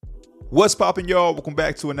What's poppin', y'all? Welcome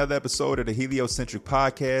back to another episode of the Heliocentric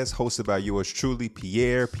Podcast, hosted by yours truly,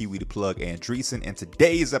 Pierre, Pee Wee the Plug, Andreessen. And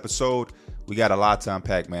today's episode, we got a lot to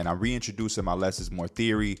unpack, man. I'm reintroducing my less is more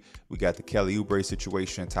theory. We got the Kelly Oubre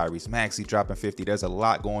situation, Tyrese Maxey dropping 50. There's a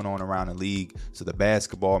lot going on around the league, so the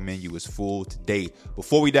basketball menu is full today.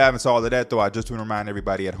 Before we dive into all of that, though, I just want to remind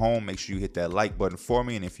everybody at home, make sure you hit that like button for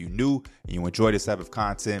me. And if you're new and you enjoy this type of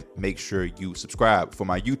content, make sure you subscribe. For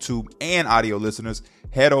my YouTube and audio listeners,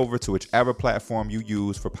 head over to whichever platform you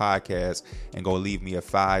use for podcasts and go leave me a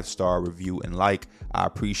 5-star review and like. I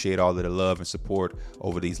appreciate all of the love and support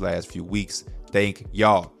over these last few weeks. Thank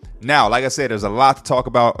y'all. Now, like I said, there's a lot to talk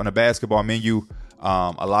about on the basketball menu.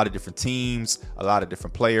 A lot of different teams, a lot of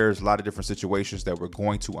different players, a lot of different situations that we're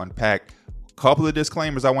going to unpack. A couple of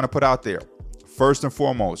disclaimers I want to put out there. First and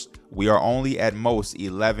foremost, we are only at most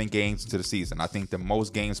 11 games into the season. I think the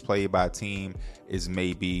most games played by a team is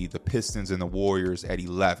maybe the Pistons and the Warriors at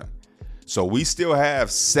 11. So we still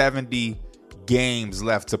have 70 games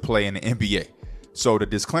left to play in the NBA. So the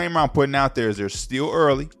disclaimer I'm putting out there is they're still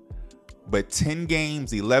early, but 10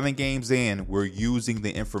 games, 11 games in, we're using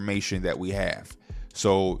the information that we have.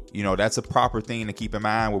 So, that's a proper thing to keep in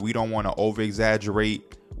mind where we don't want to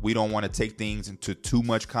over-exaggerate. We don't want to take things into too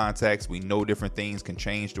much context. We know different things can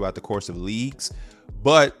change throughout the course of leagues,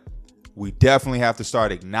 but we definitely have to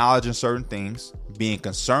start acknowledging certain things, being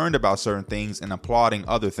concerned about certain things, and applauding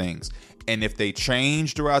other things. And if they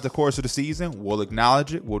change throughout the course of the season, we'll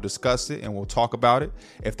acknowledge it, we'll discuss it, and we'll talk about it.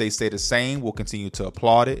 If they stay the same, we'll continue to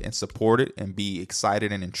applaud it and support it and be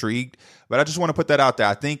excited and intrigued. But I just want to put that out there.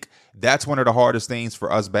 I think that's one of the hardest things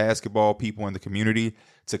for us basketball people in the community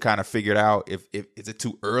to kind of figure it out. If is it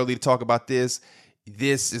too early to talk about this?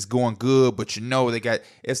 This is going good, but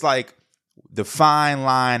it's like the fine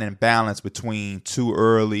line and balance between too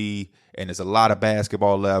early and there's a lot of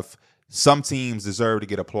basketball left. Some teams deserve to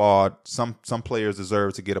get applaud. Some players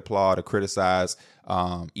deserve to get applaud or criticize,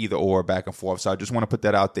 either or, back and forth. So I just want to put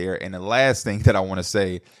that out there. And the last thing that I want to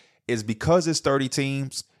say is because it's 30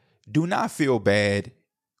 teams, do not feel bad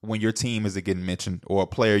when your team isn't getting mentioned or a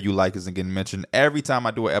player you like isn't getting mentioned. Every time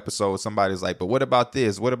I do an episode, somebody's like, but what about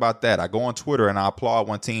this? What about that? I go on Twitter and I applaud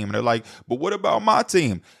one team and they're like, but what about my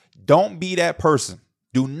team? Don't be that person.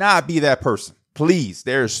 Do not be that person. Please.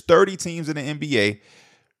 There's 30 teams in the NBA.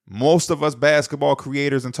 Most of us basketball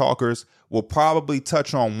creators and talkers will probably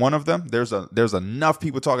touch on one of them. There's enough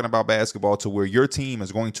people talking about basketball to where your team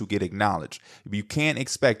is going to get acknowledged. You can't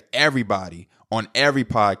expect everybody on every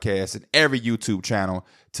podcast and every YouTube channel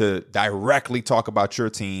to directly talk about your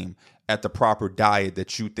team at the proper diet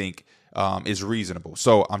that you think is reasonable.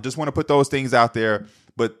 So I just want to put those things out there.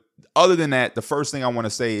 But other than that, the first thing I want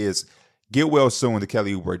to say is get well soon to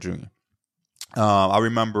Kelly Oubre Jr. I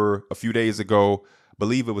remember a few days ago,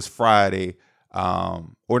 believe it was Saturday,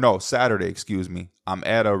 excuse me. I'm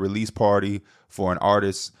at a release party for an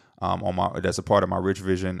artist that's a part of my Rich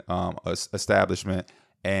Vision establishment.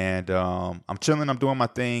 And I'm chilling, I'm doing my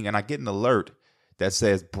thing, and I get an alert that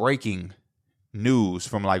says breaking news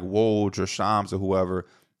from like Woj or Shams or whoever.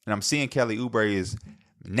 And I'm seeing Kelly Oubre's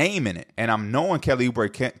name in it. And I'm knowing Kelly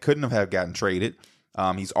Oubre couldn't have gotten traded.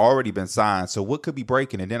 He's already been signed. So what could be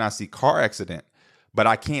breaking? And then I see car accident. But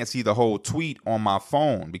I can't see the whole tweet on my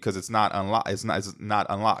phone because it's not unlocked. It's not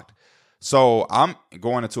unlocked. So I'm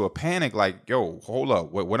going into a panic like, yo, hold up.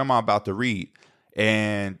 What am I about to read?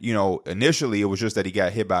 And, initially it was just that he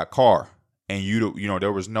got hit by a car and,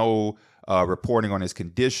 there was no reporting on his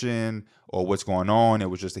condition or what's going on. It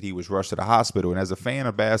was just that he was rushed to the hospital. And as a fan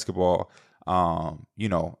of basketball,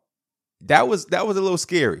 that was a little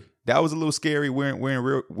scary. That was a little scary. We're in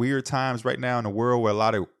real weird times right now in the world where a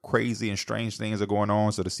lot of crazy and strange things are going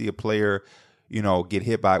on. So to see a player, get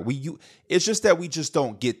hit by it's just that we just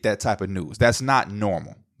don't get that type of news. That's not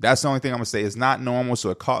normal. That's the only thing I'm gonna say. It's not normal.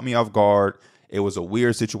 So it caught me off guard. It was a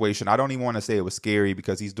weird situation. I don't even want to say it was scary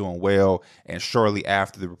because he's doing well. And shortly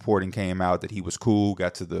after the reporting came out that he was cool,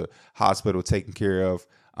 got to the hospital taken care of,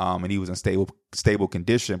 and he was in stable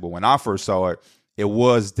condition. But when I first saw it, it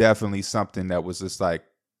was definitely something that was just like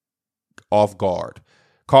off guard.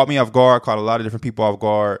 Caught me off guard, caught a lot of different people off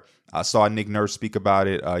guard. I saw Nick Nurse speak about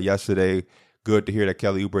it yesterday. Good to hear that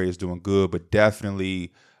Kelly Oubre is doing good, but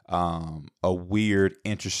definitely a weird,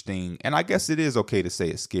 interesting, and I guess it is okay to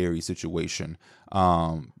say a scary situation.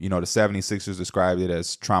 The 76ers described it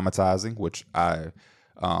as traumatizing, which I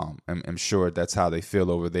am sure that's how they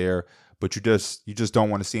feel over there. But you just don't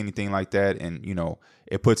want to see anything like that. And,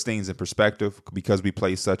 it puts things in perspective because we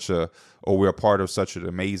play we're a part of such an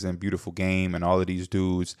amazing, beautiful game. And all of these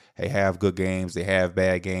dudes, they have good games. They have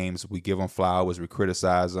bad games. We give them flowers. We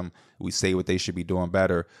criticize them. We say what they should be doing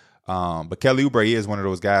better. But Kelly Oubre is one of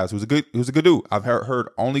those guys who's a good dude. I've heard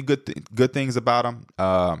only good things about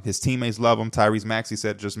him. His teammates love him. Tyrese Maxey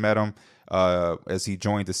said just met him as he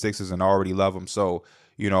joined the Sixers and already love him. So,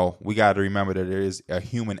 we got to remember that there is a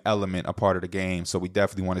human element a part of the game. So we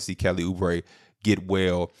definitely want to see Kelly Oubre get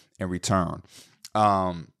well in return.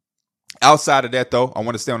 Outside of that, though, I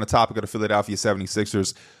want to stay on the topic of the Philadelphia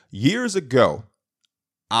 76ers. Years ago,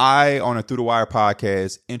 I, on a Through the Wire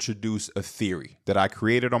podcast, introduced a theory that I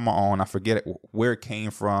created on my own. I forget where it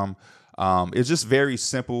came from. It's just very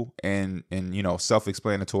simple and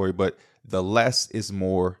self-explanatory, but the less is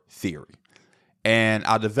more theory. And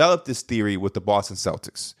I developed this theory with the Boston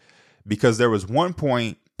Celtics because there was one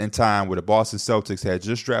point in time where the Boston Celtics had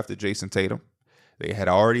just drafted Jason Tatum. They had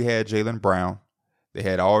already had Jaylen Brown. They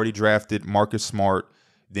had already drafted Marcus Smart.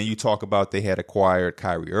 Then you talk about they had acquired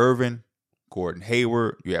Kyrie Irving, Gordon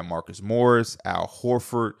Hayward. You had Marcus Morris, Al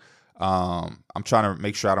Horford. I'm trying to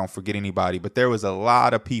make sure I don't forget anybody, but there was a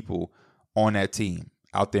lot of people on that team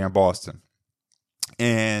out there in Boston.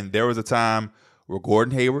 And there was a time where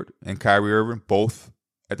Gordon Hayward and Kyrie Irving, both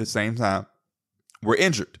at the same time, were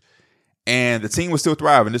injured. And the team was still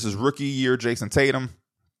thriving. This is rookie year Jason Tatum.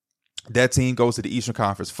 That team goes to the Eastern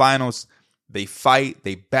Conference Finals. They fight,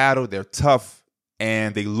 they battle, they're tough,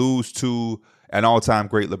 and they lose to an all-time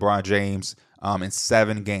great LeBron James in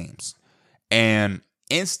 7 games. And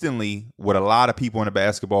instantly, what a lot of people in the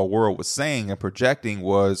basketball world was saying and projecting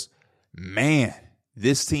was, man,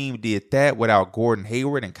 this team did that without Gordon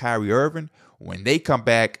Hayward and Kyrie Irving. When they come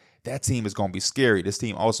back, that team is going to be scary. This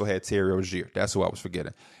team also had Terry Rozier. That's who I was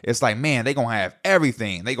forgetting. It's like, man, they're going to have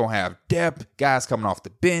everything. They're going to have depth, guys coming off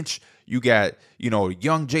the bench. You got,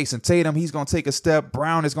 young Jason Tatum. He's going to take a step.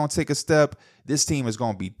 Brown is going to take a step. This team is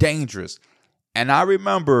going to be dangerous. And I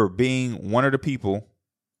remember being one of the people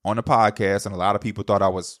on the podcast, and a lot of people thought I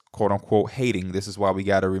was, quote unquote, hating. This is why we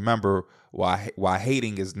got to remember why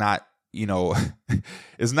hating is not,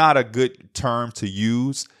 is not a good term to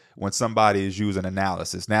use when somebody is using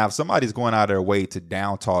analysis. Now, if somebody's going out of their way to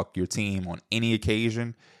down talk your team on any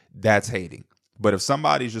occasion, that's hating. But if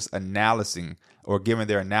somebody's just analyzing or giving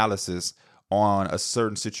their analysis on a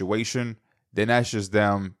certain situation, then that's just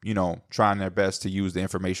them, trying their best to use the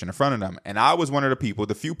information in front of them. And I was one of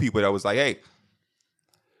the few people that was like, hey,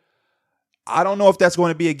 I don't know if that's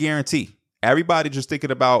going to be a guarantee. Everybody just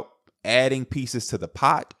thinking about adding pieces to the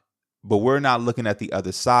pot, but we're not looking at the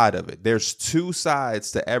other side of it. There's 2 sides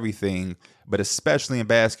to everything, but especially in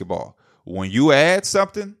basketball. When you add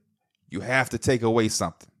something, you have to take away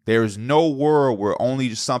something. There is no world where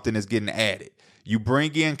only something is getting added. You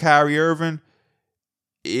bring in Kyrie Irving,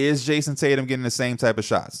 is Jason Tatum getting the same type of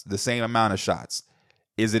shots, the same amount of shots?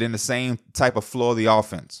 Is it in the same type of flow of the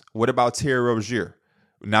offense? What about Terry Rozier?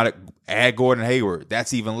 Now add Gordon Hayward.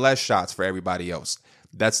 That's even less shots for everybody else.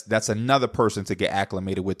 That's another person to get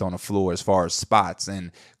acclimated with on the floor as far as spots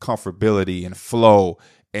and comfortability and flow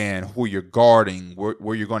and who you're guarding,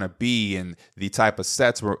 where you're going to be, and the type of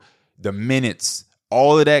sets, where the minutes,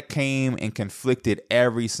 all of that came and conflicted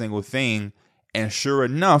every single thing. And sure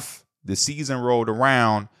enough, the season rolled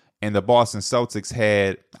around and the Boston Celtics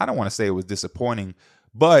had, I don't want to say it was disappointing,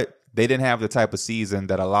 but they didn't have the type of season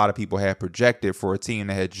that a lot of people had projected for a team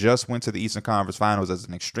that had just went to the Eastern Conference Finals as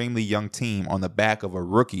an extremely young team on the back of a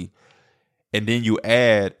rookie. And then you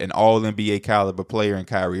add an all-NBA caliber player in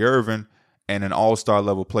Kyrie Irving and an all-star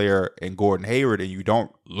level player in Gordon Hayward, and you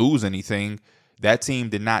don't lose anything. That team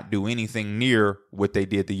did not do anything near what they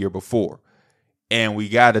did the year before. And we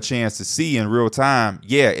got a chance to see in real time,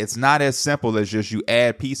 yeah, it's not as simple as just you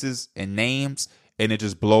add pieces and names and it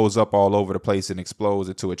just blows up all over the place and explodes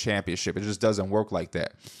into a championship. It just doesn't work like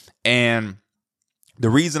that. And the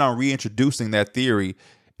reason I'm reintroducing that theory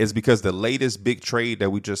is because the latest big trade that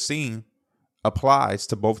we just seen applies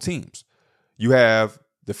to both teams. You have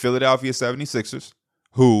the Philadelphia 76ers,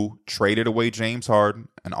 who traded away James Harden,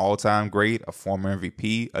 an all-time great, a former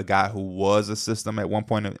MVP, a guy who was a system at one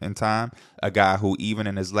point in time, a guy who even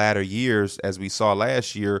in his latter years, as we saw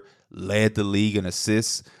last year, led the league in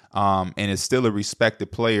assists, and is still a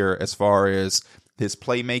respected player as far as his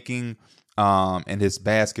playmaking and his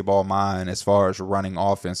basketball mind as far as running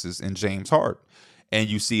offenses in James Harden. And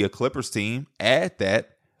you see a Clippers team add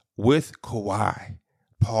that with Kawhi,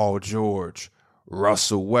 Paul George,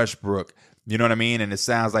 Russell Westbrook. You know what I mean? And it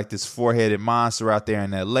sounds like this 4-headed monster out there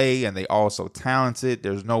in LA, and they also talented.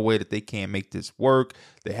 There's no way that they can't make this work.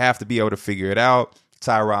 They have to be able to figure it out.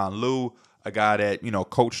 Tyronn Lue, a guy that,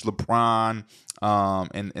 coached LeBron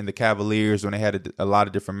and the Cavaliers when they had a lot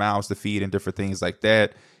of different mouths to feed and different things like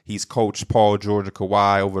that. He's coached Paul George and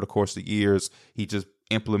Kawhi over the course of years. He just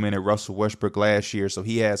implemented Russell Westbrook last year, so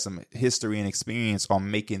he has some history and experience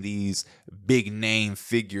on making these big name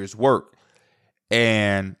figures work.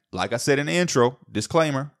 And like I said in the intro,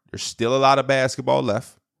 disclaimer, there's still a lot of basketball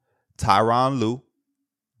left. Tyronn Lue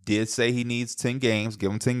did say he needs 10 games,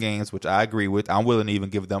 give him 10 games, which I agree with. I'm willing to even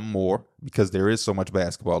give them more because there is so much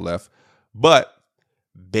basketball left. But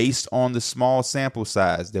based on the small sample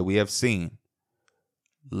size that we have seen,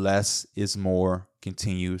 less is more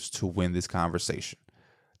continues to win this conversation.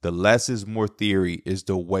 The less is more theory is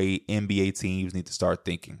the way NBA teams need to start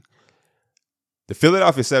thinking. The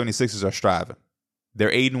Philadelphia 76ers are striving.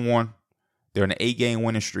 They're 8-1. They're in an 8-game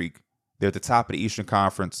winning streak. They're at the top of the Eastern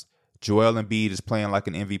Conference. Joel Embiid is playing like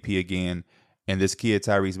an MVP again. And this kid,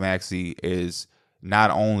 Tyrese Maxey, is not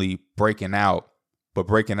only breaking out, but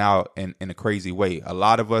breaking out in a crazy way. A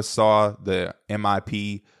lot of us saw the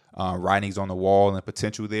MIP writings on the wall and the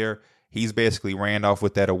potential there. He's basically ran off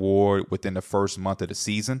with that award within the first month of the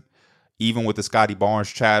season. Even with the Scotty Barnes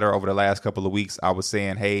chatter over the last couple of weeks, I was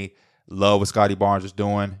saying, hey, love what Scotty Barnes is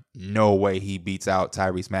doing. No way he beats out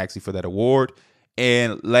Tyrese Maxey for that award.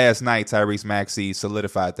 And last night, Tyrese Maxey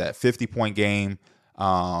solidified that 50-point game,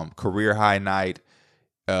 career high night,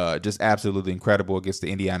 just absolutely incredible against the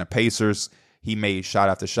Indiana Pacers. He made shot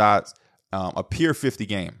after shot, a pure 50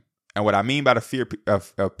 game. And what I mean by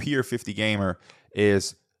a pure 50 gamer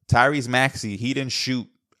is Tyrese Maxey, he didn't shoot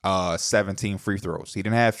 17 free throws. He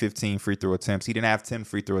didn't have 15 free throw attempts. He didn't have 10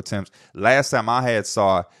 free throw attempts. Last time I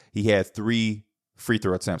saw, he had 3 free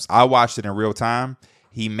throw attempts. I watched it in real time.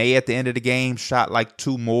 He may at the end of the game shot like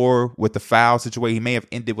 2 more with the foul situation. He may have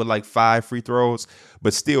ended with like 5 free throws,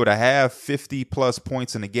 but still to have 50 plus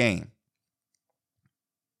points in the game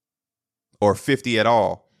or 50 at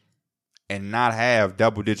all and not have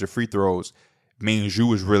double digit free throws means you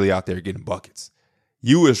was really out there getting buckets.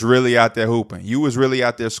 You was really out there hooping. You was really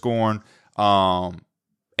out there scoring. And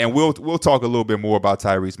we'll talk a little bit more about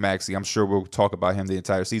Tyrese Maxey. I'm sure we'll talk about him the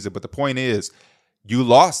entire season. But the point is, you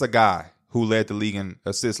lost a guy who led the league in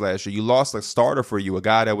assists last year. You lost a starter for you, a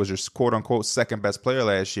guy that was your quote-unquote second best player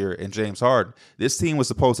last year in James Harden. This team was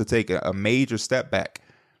supposed to take a major step back.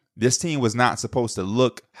 This team was not supposed to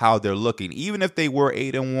look how they're looking. Even if they were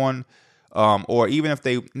 8-1, or even if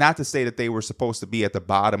they, not to say that they were supposed to be at the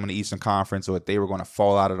bottom of the Eastern Conference or that they were going to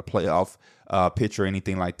fall out of the playoff picture or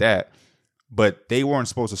anything like that, but they weren't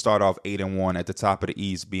supposed to start off 8-1 at the top of the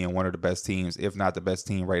East, being one of the best teams, if not the best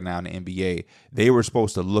team right now in the NBA. They were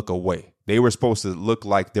supposed to look away. They were supposed to look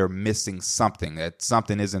like they're missing something, that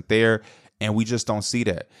something isn't there, and we just don't see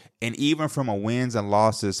that. And even from a wins and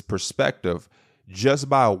losses perspective, just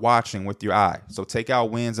by watching with your eye. So take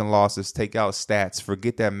out wins and losses, take out stats,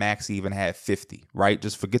 forget that Max even had 50, right?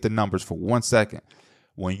 Just forget the numbers for 1 second.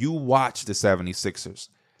 When you watch the 76ers,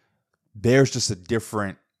 there's just a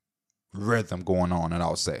different rhythm going on, and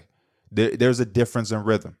I'll say. There's a difference in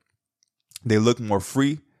rhythm. They look more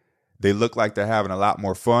free. They look like they're having a lot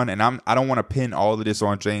more fun. And I don't want to pin all of this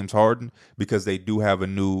on James Harden because they do have a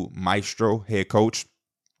new maestro head coach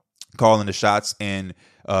calling the shots, and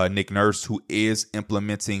Nick Nurse, who is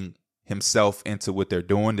implementing himself into what they're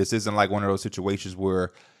doing. This isn't like one of those situations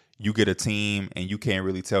where you get a team and you can't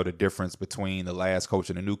really tell the difference between the last coach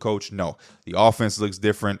and the new coach. No, the offense looks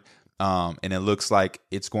different, and it looks like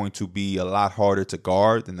it's going to be a lot harder to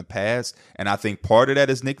guard than the past. And I think part of that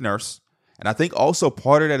is Nick Nurse. And I think also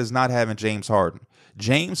part of that is not having James Harden.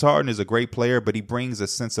 James Harden is a great player, but he brings a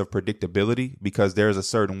sense of predictability because there's a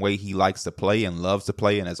certain way he likes to play and loves to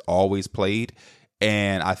play and has always played.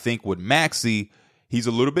 And I think with Maxey, he's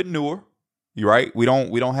a little bit newer. You're right. We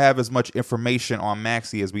don't have as much information on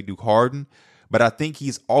Maxey as we do Harden, but I think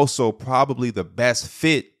he's also probably the best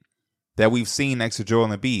fit that we've seen next to Joel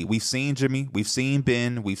Embiid. We've seen Jimmy, we've seen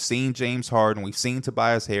Ben, we've seen James Harden, we've seen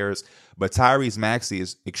Tobias Harris, but Tyrese Maxey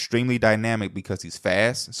is extremely dynamic because he's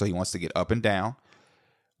fast, so he wants to get up and down,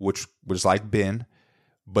 which was like Ben,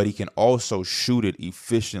 but he can also shoot it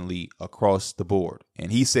efficiently across the board.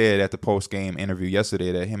 And he said at the post-game interview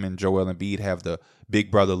yesterday that him and Joel Embiid have the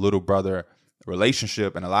big brother, little brother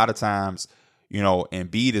relationship, and a lot of times,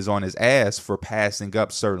 Embiid is on his ass for passing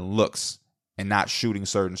up certain looks and not shooting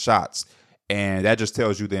certain shots. And that just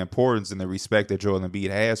tells you the importance and the respect that Joel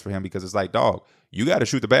Embiid has for him, because it's like, dog, you got to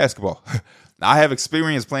shoot the basketball. I have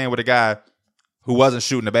experience playing with a guy who wasn't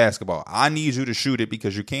shooting the basketball. I need you to shoot it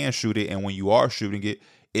because you can shoot it. And when you are shooting it,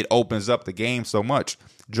 it opens up the game so much.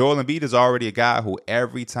 Joel Embiid is already a guy who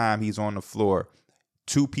every time he's on the floor,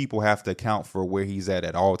 2 people have to account for where he's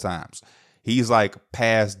at all times. He's like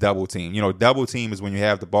past double team. Double team is when you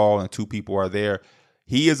have the ball and 2 people are there.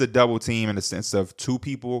 He is a double team in the sense of 2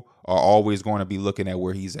 people are always going to be looking at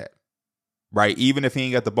where he's at, right? Even if he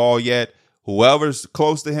ain't got the ball yet, whoever's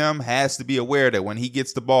close to him has to be aware that when he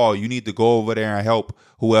gets the ball, you need to go over there and help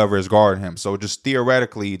whoever is guarding him. So just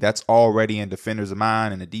theoretically, that's already in defenders'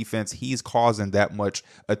 mind, and the defense, he's causing that much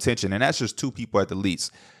attention. And that's just 2 people at the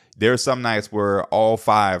least. There are some nights where all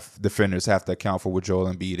 5 defenders have to account for what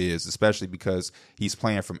Joel Embiid is, especially because he's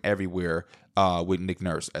playing from everywhere with Nick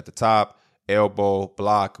Nurse at the top, elbow,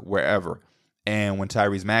 block, wherever. And when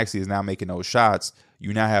Tyrese Maxey is now making those shots,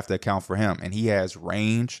 you now have to account for him. And he has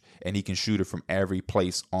range, and he can shoot it from every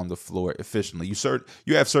place on the floor efficiently.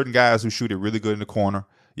 You have certain guys who shoot it really good in the corner.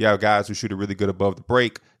 You have guys who shoot it really good above the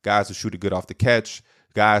break, guys who shoot it good off the catch,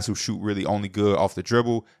 guys who shoot really only good off the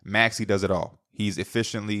dribble. Maxey does it all. He's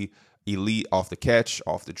efficiently elite off the catch,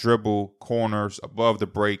 off the dribble, corners, above the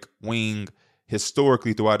break, wing.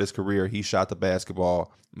 Historically, throughout his career, he shot the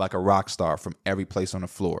basketball like a rock star from every place on the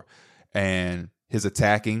floor. And his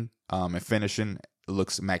attacking and finishing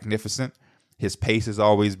looks magnificent. His pace has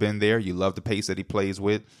always been there. You love the pace that he plays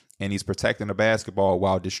with. And he's protecting the basketball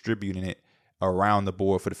while distributing it around the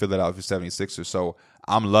board for the Philadelphia 76ers. So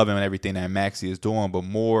I'm loving everything that Maxey is doing. But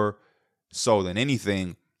more so than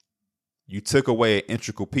anything, you took away an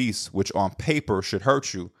integral piece, which on paper should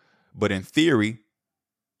hurt you. But in theory,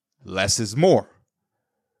 less is more.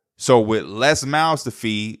 So with less mouths to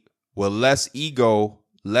feed, with less ego,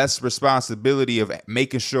 less responsibility of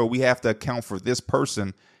making sure we have to account for this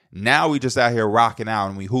person, now we just out here rocking out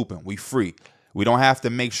and we hooping. We free. We don't have to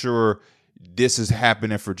make sure this is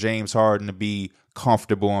happening for James Harden to be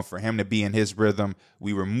comfortable and for him to be in his rhythm.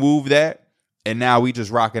 We remove that, and now we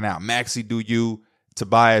just rocking out. Maxey, do you.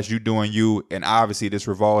 Tobias, you doing you. And obviously this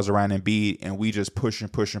revolves around Embiid, and we just pushing.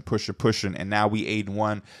 And now we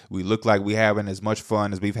 8-1. We look like we having as much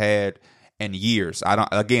fun as we've had in years.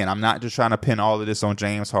 I'm not just trying to pin all of this on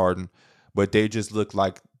James Harden, but they just look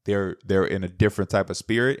like they're in a different type of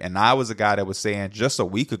spirit. And I was a guy that was saying just a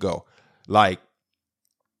week ago, like,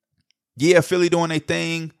 yeah, Philly doing their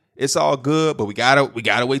thing. It's all good, but we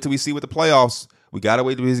gotta wait till we see what the playoffs. We gotta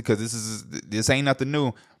wait till we see, because this ain't nothing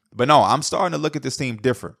new. But no, I'm starting to look at this team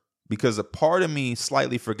different, because a part of me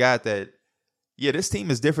slightly forgot that, yeah, this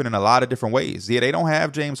team is different in a lot of different ways. Yeah, they don't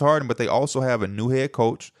have James Harden, but they also have a new head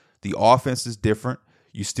coach. The offense is different.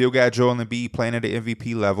 You still got Joel Embiid playing at the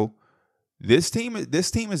MVP level. This team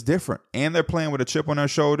is different, and they're playing with a chip on their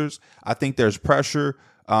shoulders. I think there's pressure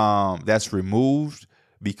that's removed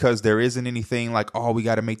because there isn't anything like, oh, we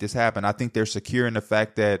got to make this happen. I think they're secure in the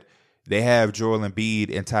fact that they have Joel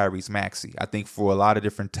Embiid and Tyrese Maxey. I think for a lot of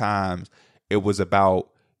different times, it was about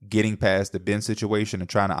getting past the Ben situation and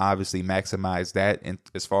trying to obviously maximize that in,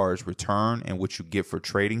 as far as return and what you get for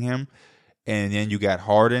trading him. And then you got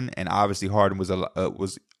Harden, and obviously Harden was a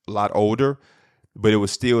lot older, but it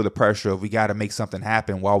was still the pressure of we got to make something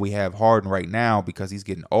happen while we have Harden right now, because he's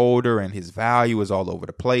getting older and his value is all over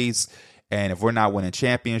the place. And if we're not winning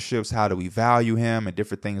championships, how do we value him and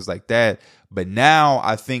different things like that? But now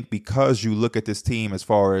I think because you look at this team as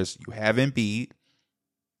far as you have Embiid,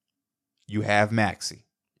 you have Maxey.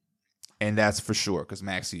 And that's for sure, because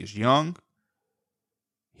Maxey is young.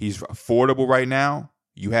 He's affordable right now.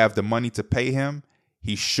 You have the money to pay him.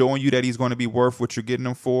 He's showing you that he's going to be worth what you're getting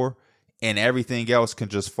him for. And everything else can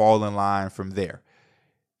just fall in line from there.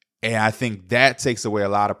 And I think that takes away a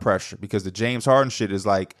lot of pressure, because the James Harden shit is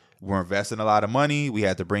like, we're investing a lot of money. We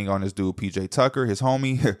had to bring on this dude, PJ Tucker, his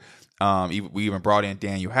homie. We even brought in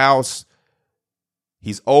Daniel House.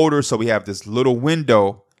 He's older, so we have this little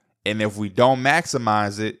window. And if we don't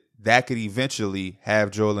maximize it, that could eventually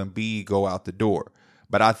have Joel Embiid go out the door.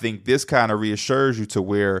 But I think this kind of reassures you to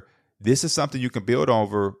where this is something you can build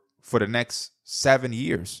over for the next 7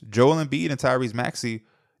 years. Joel Embiid and Tyrese Maxey,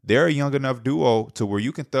 they're a young enough duo to where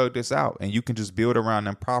you can thug this out and you can just build around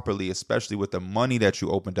them properly, especially with the money that you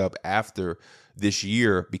opened up after this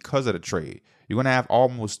year because of the trade. You're going to have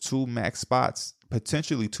almost 2 max spots,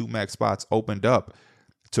 potentially 2 max spots opened up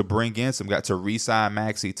to bring in some guys, to re-sign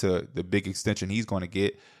Maxey to the big extension he's going to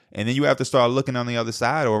get. And then you have to start looking on the other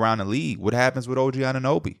side or around the league. What happens with OG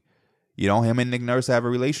Anunoby? You know, him and Nick Nurse have a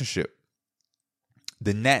relationship.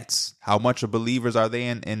 The Nets, how much of believers are they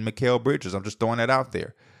in Mikal Bridges? I'm just throwing that out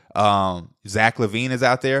there. Zach LaVine is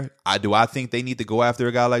out there. Do I think they need to go after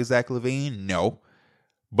a guy like Zach LaVine? No.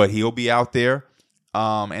 But he'll be out there.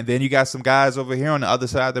 And then you got some guys over here on the other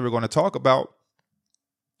side that we're going to talk about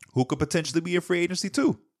who could potentially be a free agency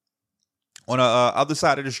too. On the other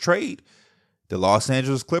side of this trade, the Los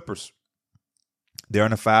Angeles Clippers. They're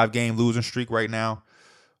on a 5-game losing streak right now.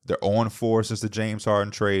 They're 0-4 since the James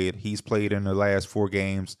Harden trade. He's played in the last 4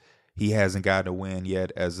 games. He hasn't gotten a win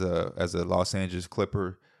yet as a Los Angeles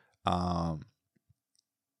Clipper. They're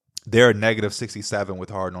a -67 with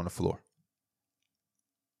Harden on the floor.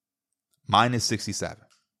 minus 67.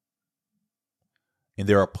 And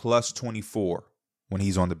they're a plus 24 when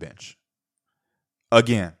he's on the bench.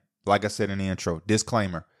 Again, like I said in the intro,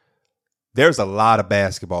 disclaimer, there's a lot of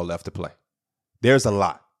basketball left to play. There's a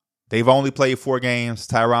lot. They've only played 4 games.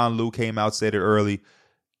 Tyronn Lue came out, said it early.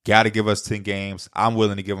 Got to give us 10 games. I'm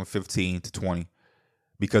willing to give them 15 to 20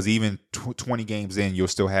 because even 20 games in, you'll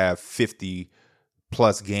still have 50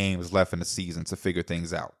 plus games left in the season to figure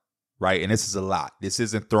things out, right? And this is a lot. This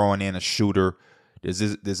isn't throwing in a shooter. This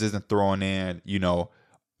isn't throwing in,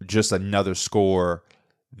 just another scorer.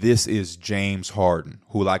 This is James Harden,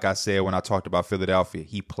 who, like I said when I talked about Philadelphia,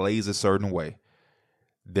 he plays a certain way.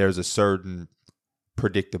 There's a certain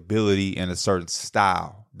predictability and a certain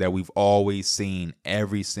style that we've always seen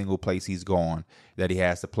every single place he's gone that he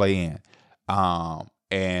has to play in.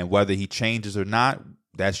 And whether he changes or not,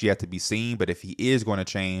 that's yet to be seen. But if he is going to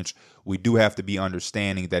change, we do have to be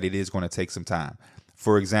understanding that it is going to take some time.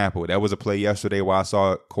 For example, there was a play yesterday where I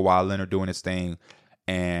saw Kawhi Leonard doing his thing,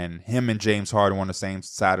 and him and James Harden were on the same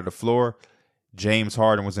side of the floor. James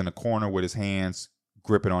Harden was in the corner with his hands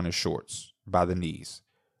gripping on his shorts by the knees.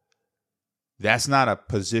 That's not a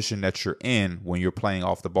position that you're in when you're playing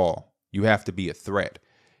off the ball. You have to be a threat.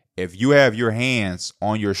 If you have your hands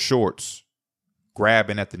on your shorts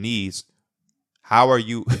grabbing at the knees, how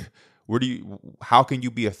can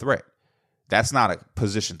you be a threat? That's not a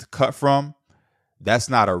position to cut from. That's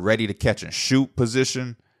not a ready to catch and shoot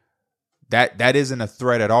position. That isn't a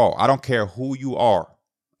threat at all. I don't care who you are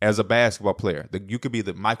as a basketball player. You could be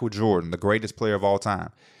the Michael Jordan, the greatest player of all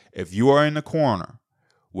time. If you are in the corner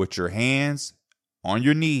with your hands on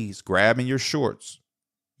your knees grabbing your shorts,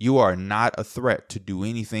 you are not a threat to do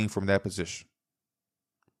anything from that position.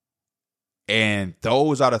 And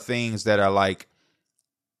those are the things that are like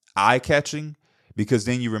eye-catching, because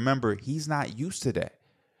then you remember he's not used to that.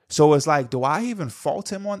 So it's like, do I even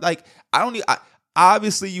fault him on? Like,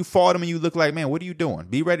 obviously you fault him and you look like, man, what are you doing?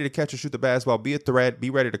 Be ready to catch and shoot the basketball. Be a threat. Be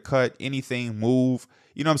ready to cut anything, move.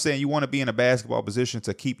 You know what I'm saying? You want to be in a basketball position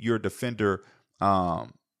to keep your defender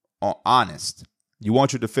honest. You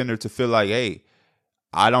want your defender to feel like, hey,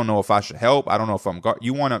 I don't know if I should help. I don't know if I'm guard.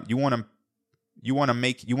 You want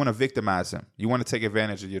to victimize him. You want to take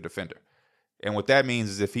advantage of your defender. And what that means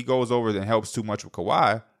is if he goes over and helps too much with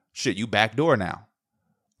Kawhi, shit, you backdoor now.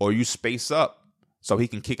 Or you space up so he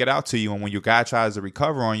can kick it out to you. And when your guy tries to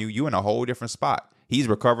recover on you, you're in a whole different spot. He's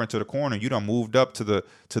recovering to the corner. You done moved up to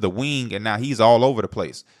the wing, and now he's all over the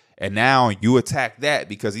place. And now you attack that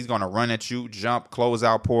because he's going to run at you, jump, close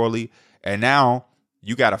out poorly. And now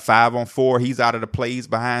you got a 5-on-4. He's out of the plays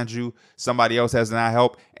behind you. Somebody else has not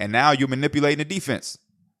help. And now you're manipulating the defense.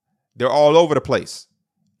 They're all over the place.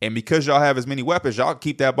 And because y'all have as many weapons, y'all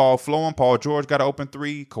keep that ball flowing. Paul George got an open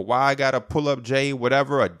 3. Kawhi got a pull-up J,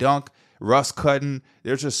 whatever, a dunk, Russ cutting.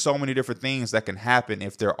 There's just so many different things that can happen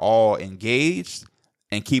if they're all engaged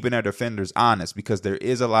and keeping their defenders honest, because there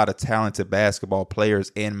is a lot of talented basketball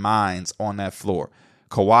players and minds on that floor.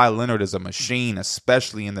 Kawhi Leonard is a machine,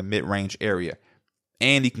 especially in the mid-range area.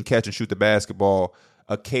 And he can catch and shoot the basketball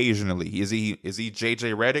occasionally. Is he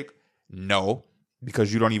JJ Redick? No,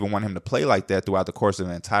 because you don't even want him to play like that throughout the course of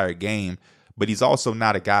an entire game. But he's also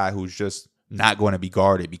not a guy who's just not going to be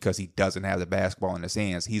guarded because he doesn't have the basketball in his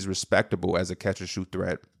hands. He's respectable as a catch and shoot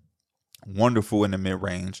threat. Wonderful in the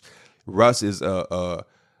mid-range. Russ is a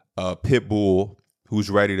pit bull who's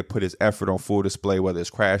ready to put his effort on full display, whether it's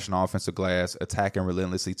crashing offensive glass, attacking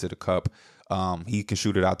relentlessly to the cup. He can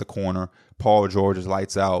shoot it out the corner. Paul George is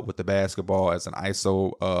lights out with the basketball as an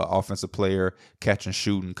ISO offensive player, catching,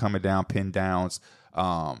 shooting, coming down, pin downs,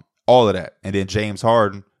 all of that. And then James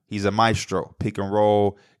Harden, he's a maestro, pick and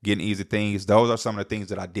roll, getting easy things. Those are some of the things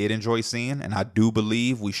that I did enjoy seeing, and I do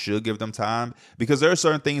believe we should give them time, because there are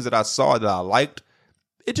certain things that I saw that I liked.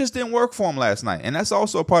 It just didn't work for them last night, and that's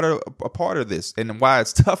also a part of this, and why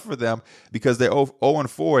it's tough for them, because they're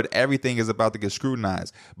 0-4 and everything is about to get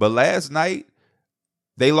scrutinized. But last night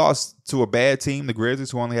they lost to a bad team, the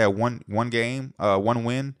Grizzlies, who only had one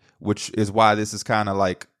win, which is why this is kind of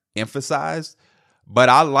like emphasized. But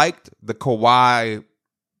I liked the Kawhi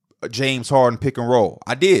James Harden pick and roll.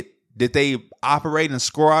 I did. Did they operate and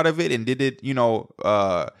score out of it, and did it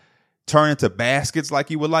turn into baskets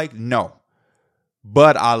like you would like? No.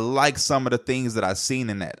 But I like some of the things that I've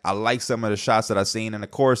seen in that. I like some of the shots that I've seen. And,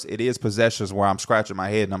 of course, it is possessions where I'm scratching my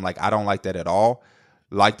head and I'm like, I don't like that at all.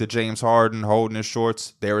 Like the James Harden holding his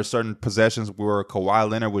shorts. There were certain possessions where Kawhi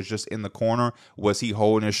Leonard was just in the corner. Was he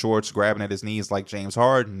holding his shorts, grabbing at his knees like James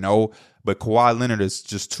Harden? No. But Kawhi Leonard is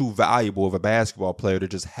just too valuable of a basketball player to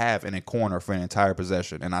just have in a corner for an entire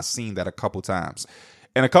possession. And I've seen that a couple times.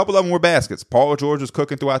 And a couple of them were baskets. Paul George was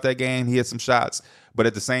cooking throughout that game. He had some shots. But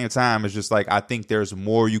at the same time, it's just like, I think there's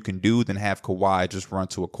more you can do than have Kawhi just run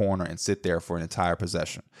to a corner and sit there for an entire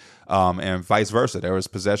possession. And vice versa. There was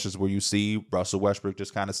possessions where you see Russell Westbrook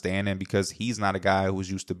just kind of standing because he's not a guy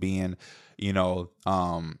who's used to being,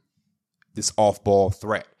 this off-ball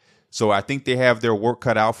threat. So I think they have their work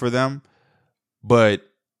cut out for them. But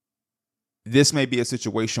this may be a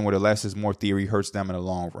situation where the less is more theory hurts them in the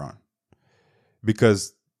long run.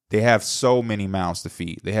 Because they have so many mouths to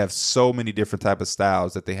feed. They have so many different type of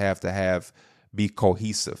styles that they have to have be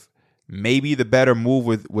cohesive. Maybe the better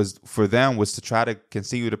move was to try to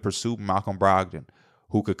continue to pursue Malcolm Brogdon,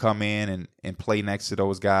 who could come in and play next to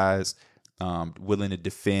those guys, willing to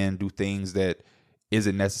defend, do things that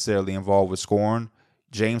isn't necessarily involved with scoring.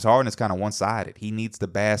 James Harden is kind of one-sided. He needs the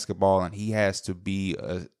basketball, and he has to be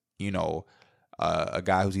a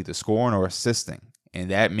guy who's either scoring or assisting. And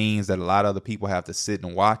that means that a lot of other people have to sit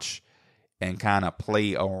and watch and kind of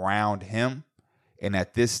play around him. And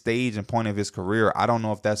at this stage and point of his career, I don't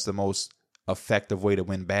know if that's the most effective way to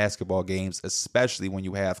win basketball games, especially when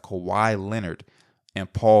you have Kawhi Leonard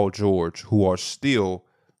and Paul George, who are still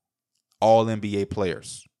all NBA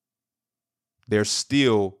players. They're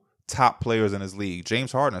still top players in his league.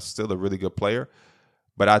 James Harden is still a really good player,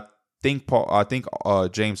 but I think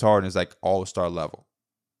James Harden is like all-star level.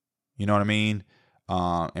 You know what I mean?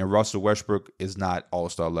 And Russell Westbrook is not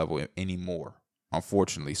all-star level anymore,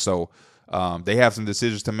 unfortunately. So they have some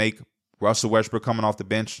decisions to make. Russell Westbrook coming off the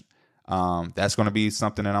bench, that's going to be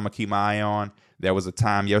something that I'm going to keep my eye on. There was a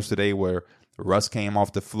time yesterday where Russ came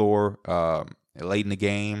off the floor late in the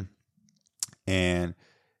game, and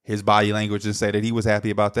his body language just said that he was happy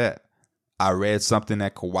about that. I read something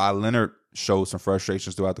that Kawhi Leonard showed some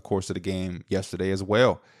frustrations throughout the course of the game yesterday as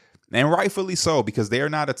well. And rightfully so, because they're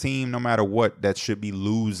not a team, no matter what, that should be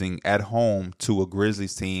losing at home to a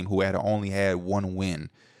Grizzlies team who had only had one win,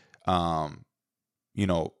 prior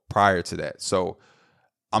to that. So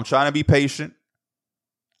I'm trying to be patient.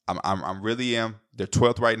 I'm really am. They're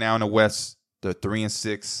 12th right now in the West. They're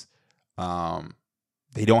 3-6.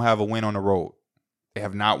 They don't have a win on the road. They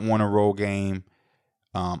have not won a road game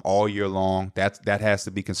all year long. That has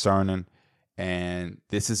to be concerning. And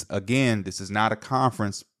this is not a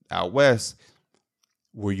conference out West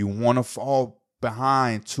where you want to fall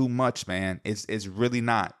behind too much, man. It's really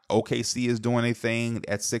not. OKC is doing a thing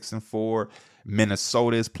at 6-4.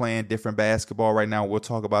 Minnesota is playing different basketball right now. We'll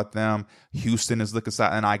talk about them. Houston is looking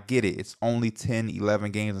solid, and I get it. It's only 10,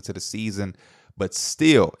 11 games into the season, but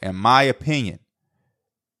still, in my opinion,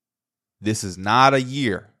 this is not a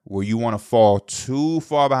year where you want to fall too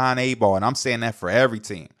far behind a ball, and I'm saying that for every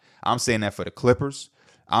team. I'm saying that for the Clippers.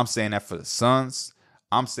 I'm saying that for the Suns.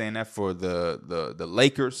 I'm saying that for the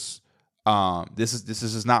Lakers. This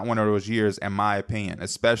is just not one of those years, in my opinion,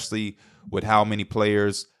 especially with how many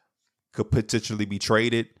players could potentially be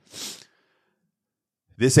traded.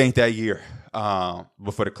 This ain't that year.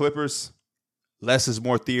 But for the Clippers, less is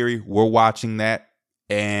more theory. We're watching that.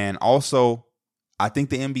 And also, I think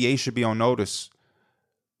the NBA should be on notice.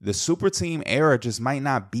 The super team era just might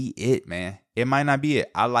not be it, man. It might not be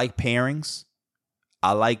it. I like pairings.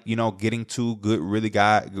 I like, getting two really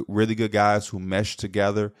good guys who mesh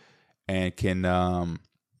together and can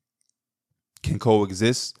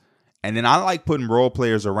coexist. And then I like putting role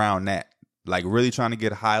players around that, like really trying to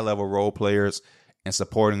get high level role players and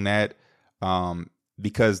supporting that,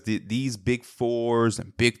 because these big fours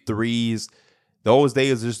and big threes, those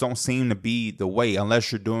days just don't seem to be the way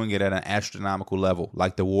unless you're doing it at an astronomical level,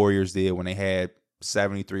 like the Warriors did when they had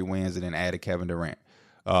 73 wins and then added Kevin Durant.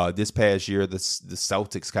 This past year, the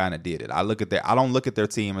Celtics kind of did it. I don't look at their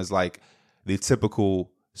team as like the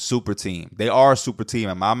typical super team. They are a super team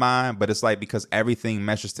in my mind, but it's like because everything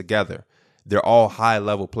meshes together. They're all high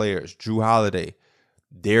level players. Jrue Holiday,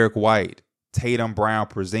 Derek White, Tatum, Brown,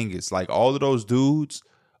 Porzingis, like all of those dudes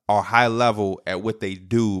are high level at what they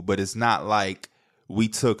do, but it's not like we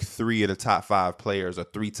took 3 of the top 5 players or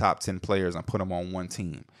 3 top 10 players and put them on one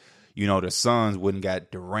team. The Suns wouldn't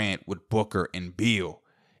got Durant with Booker and Beal.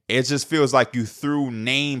 It just feels like you threw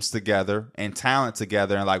names together and talent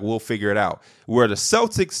together and like, we'll figure it out. Where the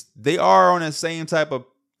Celtics, they are on the same type of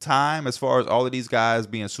time as far as all of these guys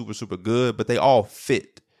being super, super good, but they all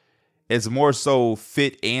fit. It's more so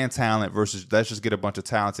fit and talent versus let's just get a bunch of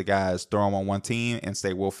talented guys, throw them on one team and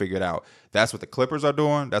say, we'll figure it out. That's what the Clippers are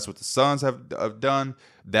doing. That's what the Suns have done.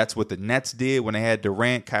 That's what the Nets did when they had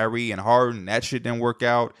Durant, Kyrie, and Harden. That shit didn't work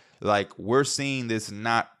out. Like, we're seeing this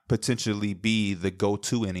not potentially be the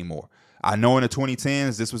go-to anymore. I know in the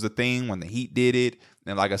 2010s, this was a thing when the Heat did it.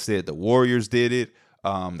 And like I said, the Warriors did it.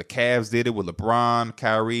 The Cavs did it with LeBron,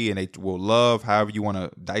 Kyrie, and they will love however you want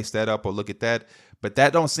to dice that up or look at that. But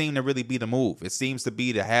that don't seem to really be the move. It seems to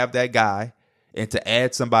be to have that guy and to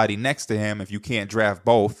add somebody next to him. If you can't draft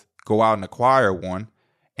both, go out and acquire one,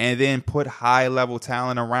 and then put high-level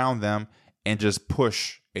talent around them and just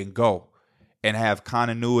push and go and have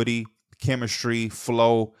continuity, chemistry,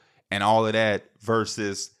 flow, and all of that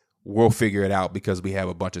versus we'll figure it out because we have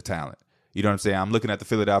a bunch of talent. You know what I'm saying? I'm looking at the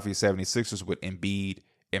Philadelphia 76ers with Embiid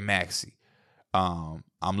and Maxey. I'm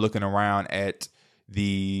looking around at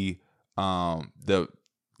the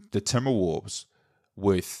Timberwolves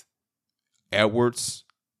with Edwards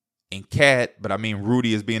and Cat, but I mean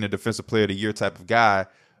Rudy is being a defensive player of the year type of guy.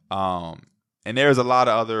 And there's a lot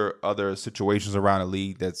of other situations around the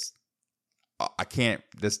league that's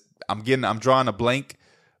I'm drawing a blank.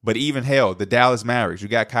 But even hell, the Dallas Mavericks, you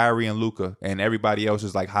got Kyrie and Luka, and everybody else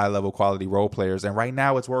is like high-level quality role players. And right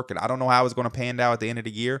now it's working. I don't know how it's going to pan out at the end of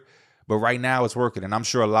the year, but right now it's working. And I'm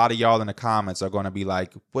sure a lot of y'all in the comments are going to be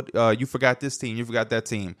like, "What? You forgot this team. You forgot that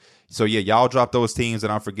team." So yeah, y'all drop those teams that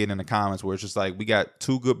I'm forgetting in the comments where it's just like we got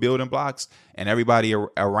two good building blocks, and everybody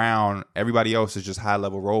else is just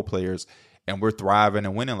high-level role players, and we're thriving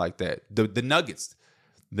and winning like that. The Nuggets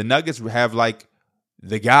have like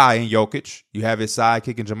the guy in Jokic, you have his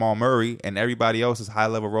sidekick in Jamal Murray, and everybody else is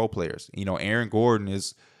high-level role players. You know, Aaron Gordon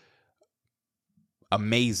is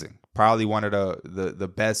amazing. Probably one of the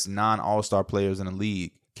best non-all-star players in the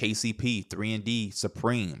league. KCP, 3-and-D,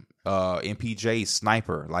 Supreme, MPJ,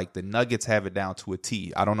 Sniper. Like, the Nuggets have it down to a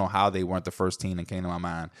T. I don't know how they weren't the first team that came to my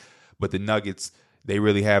mind, but the Nuggets, they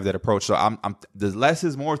really have that approach. So the less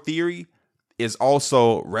is more theory is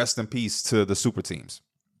also rest in peace to the super teams.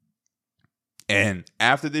 And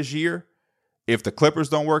after this year, if the Clippers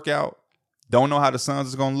don't work out, don't know how the Suns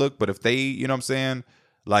is going to look, but if they, you know what I'm saying,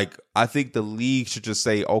 like, I think the league should just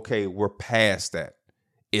say, okay, we're past that.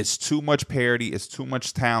 It's too much parity. It's too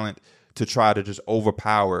much talent to try to just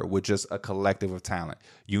overpower with just a collective of talent.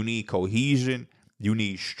 You need cohesion. You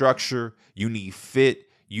need structure. You need fit.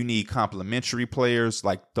 You need complementary players.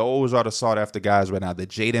 Like, those are the sought-after guys right now. The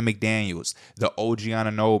Jaden McDaniels, the OG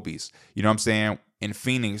Anunobis. You know what I'm saying? In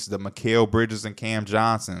Phoenix, the Mikal Bridges and Cam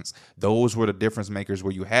Johnsons, those were the difference makers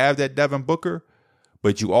where you have that Devin Booker,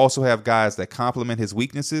 but you also have guys that complement his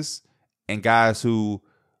weaknesses and guys who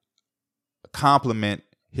complement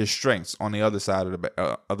his strengths on the other side of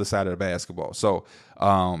the basketball. So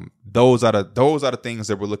those are the things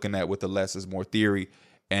that we're looking at with the less is more theory.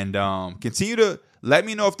 And continue to let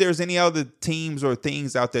me know if there's any other teams or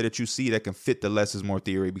things out there that you see that can fit the less is more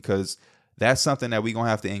theory, because that's something that we're going to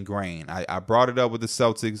have to ingrain. I brought it up with the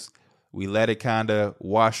Celtics. We let it kind of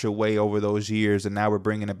wash away over those years, and now we're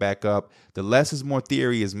bringing it back up. The less is more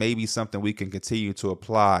theory is maybe something we can continue to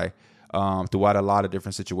apply throughout a lot of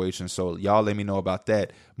different situations. So y'all let me know about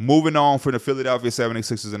that. Moving on from the Philadelphia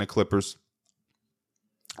 76ers and the Clippers,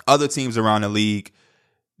 other teams around the league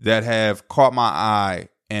that have caught my eye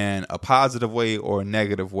in a positive way or a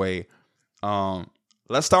negative way.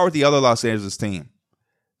 Let's start with the other Los Angeles team.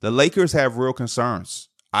 The Lakers have real concerns.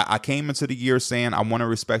 I came into the year saying I want to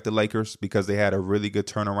respect the Lakers because they had a really good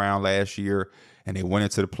turnaround last year and they went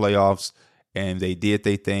into the playoffs and they did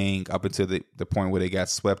their thing up until the point where they got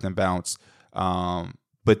swept and bounced.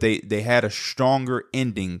 But they had a stronger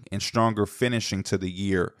ending and stronger finishing to the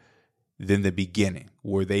year than the beginning,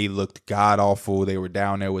 where they looked god-awful. They were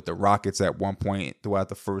down there with the Rockets at one point throughout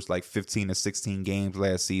the first 15 to 16 games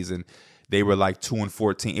last season. They were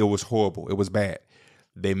 2-14. It was horrible. It was bad.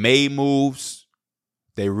 They made moves,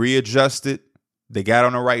 they readjusted, they got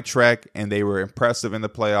on the right track, and they were impressive in the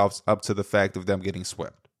playoffs up to the fact of them getting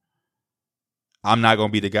swept. I'm not going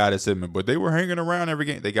to be the guy that said, but they were hanging around every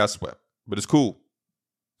game. They got swept, but it's cool.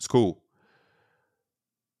 It's cool.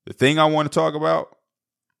 The thing I want to talk about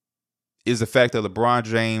is the fact that LeBron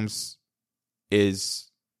James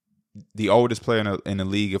is the oldest player in the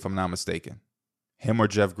league, if I'm not mistaken. Him or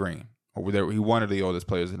Jeff Green, or he one of the oldest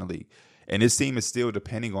players in the league. And this team is still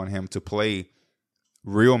depending on him to play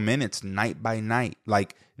real minutes night by night.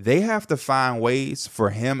 Like, they have to find ways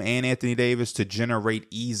for him and Anthony Davis to generate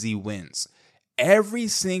easy wins. Every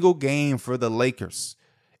single game for the Lakers.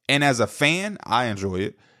 And as a fan, I enjoy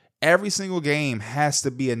it. Every single game has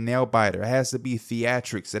to be a nail biter. It has to be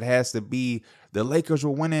theatrics. It has to be the Lakers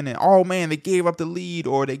were winning and, oh man, they gave up the lead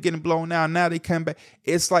or they're getting blown out. Now they come back.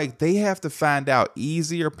 It's like they have to find out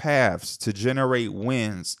easier paths to generate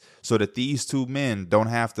wins so that these two men don't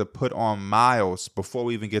have to put on miles before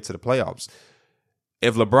we even get to the playoffs.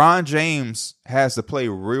 If LeBron James has to play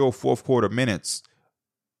real fourth quarter minutes,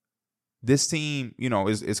 this team,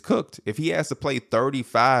 is cooked. If he has to play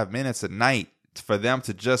 35 minutes a night for them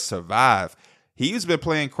to just survive, He's been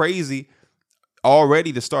playing crazy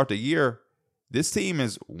already to start the year. This team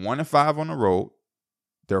is 1-5 on the road.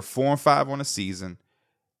 They're 4-5 on the season.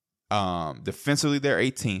 Defensively, they're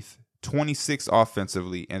 18th, 26th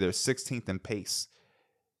offensively, and they're 16th in pace.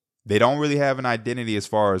 They don't really have an identity as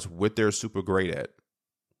far as what they're super great at.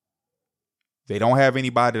 They don't have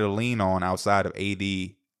anybody to lean on outside of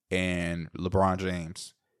AD and LeBron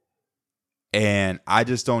James. And I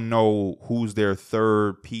just don't know who's their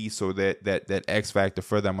third piece or that X factor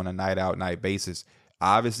for them on a night out, night basis.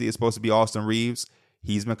 Obviously, it's supposed to be Austin Reeves.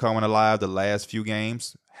 He's been coming alive the last few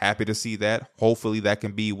games. Happy to see that. Hopefully that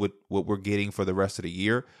can be what we're getting for the rest of the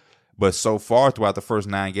year. But so far throughout the first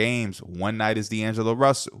 9 games, one night is D'Angelo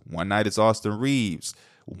Russell. One night it's Austin Reeves.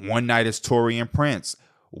 One night it's Taurean Prince.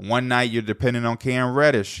 One night you're depending on Cam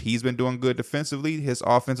Reddish. He's been doing good defensively. His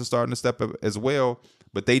offense is starting to step up as well.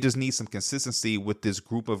 But they just need some consistency with this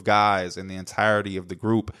group of guys and the entirety of the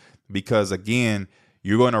group. Because, again,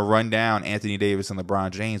 you're going to run down Anthony Davis and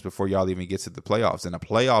LeBron James before y'all even get to the playoffs. And the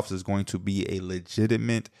playoffs is going to be a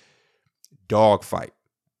legitimate dogfight.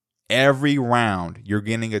 Every round, you're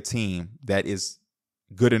getting a team that is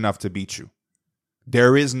good enough to beat you.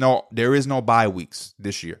 There is no bye weeks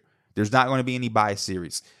this year. There's not going to be any bye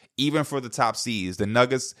series. Even for the top seeds, the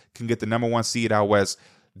Nuggets can get the number 1 seed out west.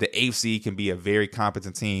 The 8th seed can be a very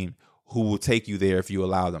competent team who will take you there if you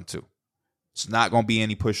allow them to. It's not going to be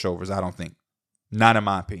any pushovers, I don't think. Not in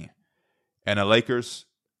my opinion. And the Lakers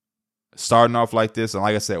starting off like this, and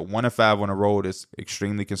like I said, 1-5 on the road is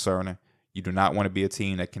extremely concerning. You do not want to be a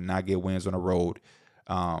team that cannot get wins on the road.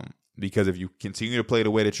 Because if you continue to play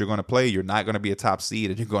the way that you're going to play, you're not going to be a top seed,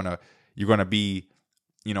 and you're going to be,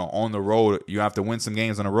 on the road. You have to win some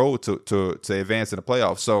games on the road to advance in the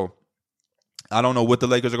playoffs. So I don't know what the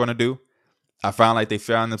Lakers are going to do. I feel like they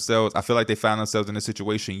found themselves in a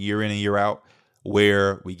situation year in and year out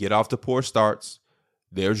where we get off to poor starts.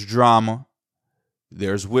 There's drama.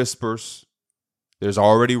 There's whispers. There's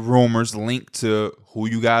already rumors linked to who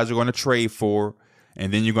you guys are going to trade for.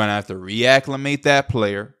 And then you're going to have to reacclimate that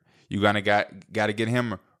player. You're going to got to get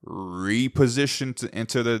him repositioned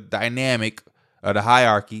into the dynamic of the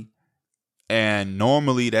hierarchy. And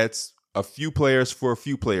normally that's a few players for a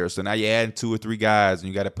few players. So now you're adding 2 or 3 guys and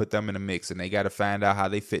you got to put them in the mix, and they got to find out how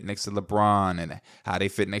they fit next to LeBron and how they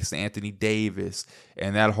fit next to Anthony Davis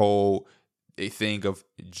and that whole thing of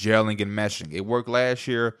gelling and meshing. It worked last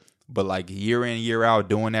year, but like year in, year out,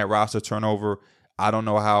 doing that roster turnover, I don't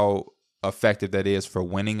know how effective that is for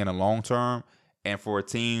winning in the long term. And for a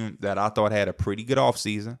team that I thought had a pretty good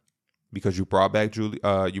offseason, because you brought back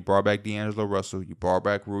D'Angelo Russell, you brought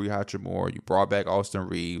back Rui Hachimura, you brought back Austin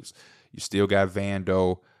Reeves, you still got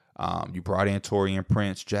Vando, you brought in Taurean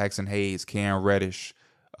Prince, Jackson Hayes, Cam Reddish.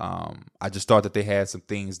 I just thought that they had some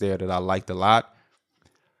things there that I liked a lot.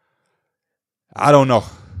 I don't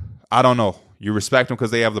know. You respect them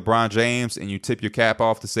because they have LeBron James, and you tip your cap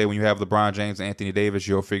off to say when you have LeBron James and Anthony Davis,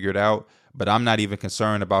 you'll figure it out. But I'm not even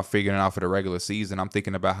concerned about figuring it out for the regular season. I'm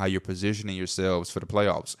thinking about how you're positioning yourselves for the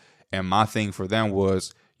playoffs. And my thing for them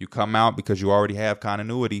was you come out because you already have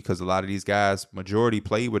continuity, because a lot of these guys, majority,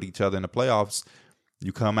 play with each other in the playoffs.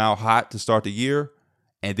 You come out hot to start the year,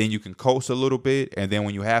 and then you can coast a little bit. And then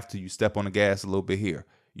when you have to, you step on the gas a little bit here.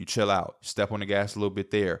 You chill out, step on the gas a little bit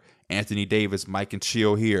there. Anthony Davis, Mike can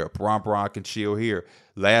chill here. Bron can chill here.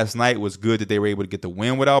 Last night was good that they were able to get the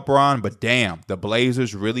win without Bron, but damn, the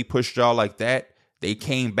Blazers really pushed y'all like that. They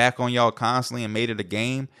came back on y'all constantly and made it a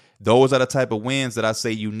game. Those are the type of wins that I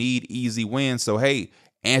say you need, easy wins. So, hey,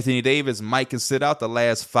 Anthony Davis might can sit out the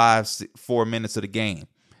last 4 minutes of the game.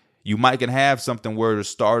 You might can have something where the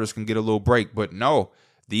starters can get a little break, but no,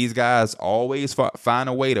 these guys always find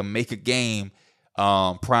a way to make a game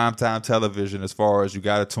primetime television as far as you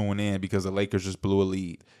got to tune in, because the Lakers just blew a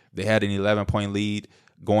lead. They had an 11-point lead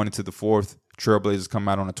going into the fourth. Trailblazers come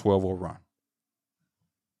out on a 12-0 run.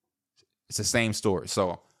 It's the same story.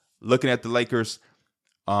 So looking at the Lakers,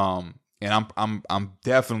 and I'm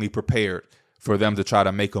definitely prepared for them to try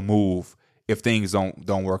to make a move if things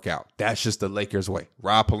don't work out. That's just the Lakers way.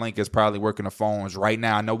 Rob Pelinka is probably working the phones right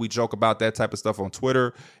now. I know we joke about that type of stuff on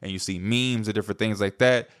Twitter, and you see memes and different things like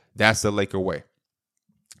that. That's the Laker way.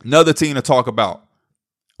 Another team to talk about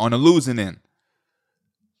on the losing end,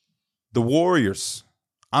 the Warriors.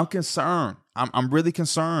 I'm concerned. I'm really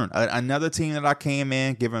concerned. Another team that I came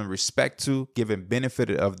in giving respect to, giving benefit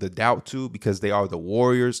of the doubt to, because they are the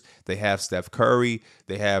Warriors. They have Steph Curry.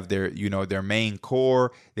 They have their main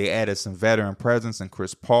core. They added some veteran presence in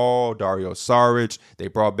Chris Paul, Dario Saric. They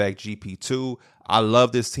brought back GP2. I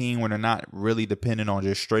love this team when they're not really dependent on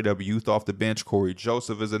just straight up youth off the bench. Corey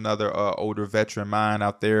Joseph is another older veteran mind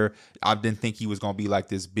out there. I didn't think he was going to be like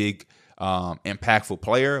this big impactful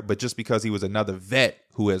player, but just because he was another vet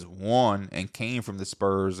who has won and came from the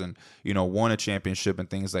Spurs and, won a championship and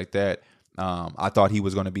things like that, I thought he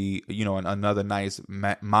was going to be, another nice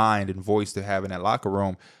mind and voice to have in that locker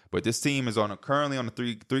room. But this team is currently on a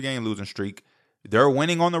three-game losing streak. They're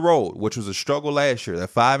winning on the road, which was a struggle last year. They're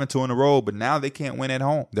 5-2 on the road, but now they can't win at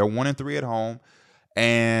home. They're 1-3 at home.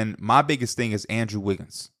 And my biggest thing is Andrew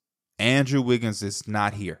Wiggins. Andrew Wiggins is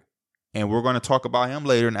not here. And we're going to talk about him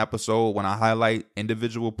later in the episode when I highlight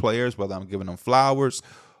individual players, whether I'm giving them flowers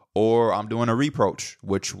or I'm doing a reproach,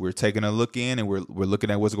 which we're taking a look in and we're looking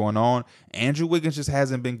at what's going on. Andrew Wiggins just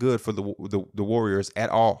hasn't been good for the Warriors at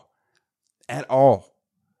all. At all.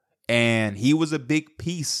 And he was a big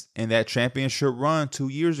piece in that championship run 2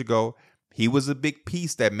 years ago. He was a big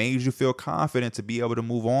piece that made you feel confident to be able to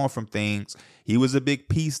move on from things. He was a big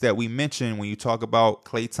piece that we mentioned when you talk about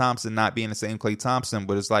Klay Thompson not being the same Klay Thompson,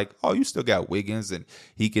 but it's like, oh, you still got Wiggins and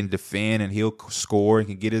he can defend and he'll score and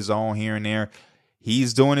can get his own here and there.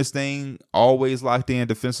 He's doing his thing, always locked in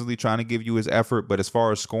defensively, trying to give you his effort. But as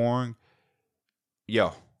far as scoring,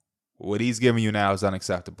 what he's giving you now is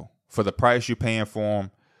unacceptable. For the price you're paying for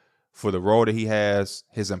him, for the role that he has,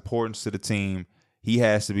 his importance to the team, he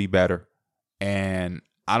has to be better. And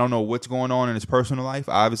I don't know what's going on in his personal life.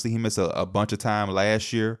 Obviously, he missed a bunch of time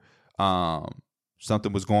last year.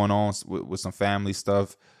 Something was going on with some family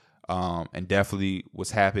stuff. And definitely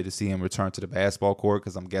was happy to see him return to the basketball court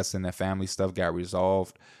because I'm guessing that family stuff got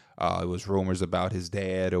resolved. It was rumors about his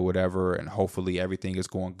dad or whatever, and hopefully everything is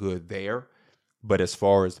going good there. But as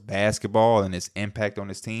far as basketball and its impact on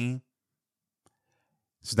his team,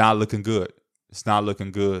 it's not looking good. It's not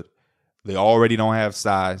looking good. They already don't have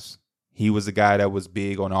size. He was the guy that was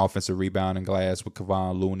big on offensive rebounding glass with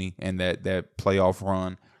Kevon Looney and that playoff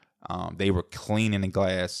run. They were cleaning the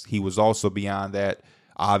glass. He was also beyond that.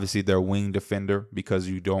 Obviously, their wing defender because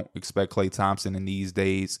you don't expect Klay Thompson in these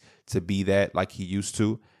days to be that like he used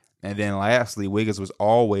to. And then lastly, Wiggins was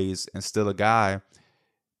always and still a guy,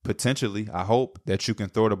 potentially, I hope, that you can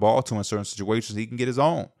throw the ball to in certain situations. He can get his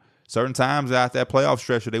own. Certain times after that playoff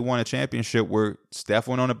stretch where they won a championship where Steph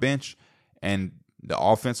went on the bench and the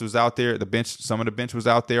offense was out there, some of the bench was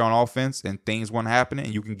out there on offense and things weren't happening.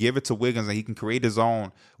 And you can give it to Wiggins and he can create his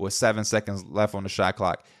own with 7 seconds left on the shot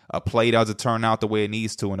clock. A play doesn't turn out the way it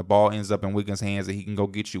needs to and the ball ends up in Wiggins' hands and he can go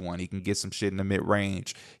get you one. He can get some shit in the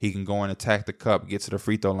mid-range. He can go and attack the cup, get to the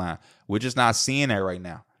free throw line. We're just not seeing that right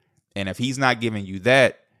now. And if he's not giving you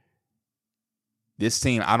that, this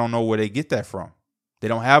team, I don't know where they get that from. They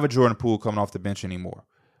don't have a Jordan Poole coming off the bench anymore.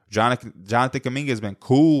 Jonathan Kuminga has been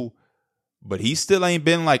cool, but he still ain't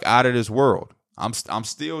been like out of this world. I'm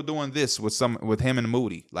still doing this with him and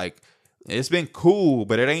Moody. Like it's been cool,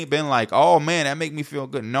 but it ain't been like, oh man, that make me feel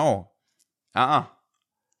good. No,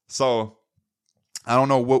 So I don't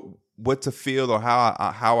know what to feel or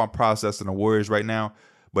how I'm processing the Warriors right now.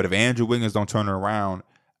 But if Andrew Wiggins don't turn it around,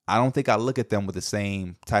 I don't think I look at them with the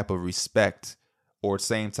same type of respect or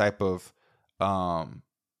same type of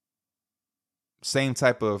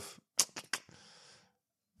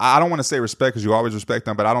I don't want to say respect because you always respect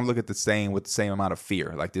them, but I don't look at the same with the same amount of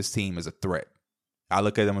fear. Like this team is a threat. I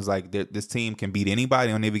look at them as like this team can beat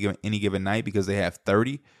anybody on any given night because they have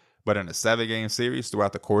 30. But in a 7-game series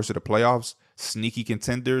throughout the course of the playoffs, sneaky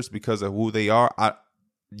contenders because of who they are.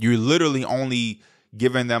 You're literally only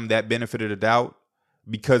giving them that benefit of the doubt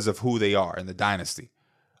because of who they are in the dynasty.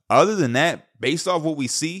 Other than that, based off what we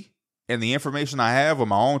see and the information I have with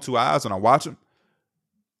my own 2 eyes when I watch them,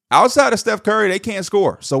 outside of Steph Curry, they can't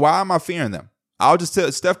score. So why am I fearing them? I'll just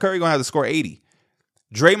tell Steph Curry going to have to score 80.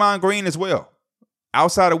 Draymond Green as well.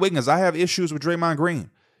 Outside of Wiggins, I have issues with Draymond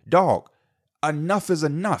Green. Dog, enough is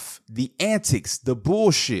enough. The antics, the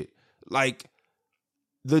bullshit, like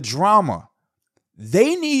the drama.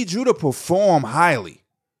 They need you to perform highly.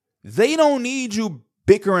 They don't need you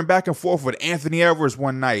bickering back and forth with Anthony Edwards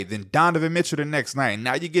one night, then Donovan Mitchell the next night.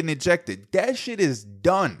 Now you're getting ejected. That shit is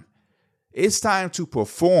done. It's time to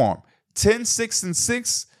perform. 10, 6, and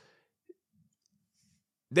 6.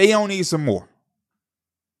 They don't need some more.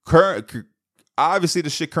 Obviously, the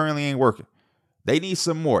shit currently ain't working. They need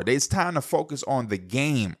some more. It's time to focus on the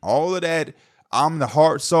game. All of that, I'm the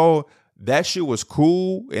heart soul. That shit was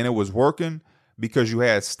cool and it was working because you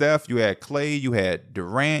had Steph, you had Klay, you had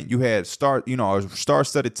Durant, you had a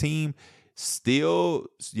star-studded team. Still,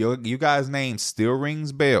 you guys' name still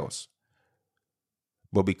rings bells.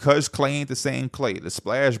 But because Klay ain't the same Klay, the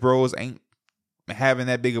Splash Bros ain't having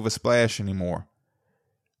that big of a splash anymore.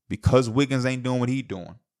 Because Wiggins ain't doing what he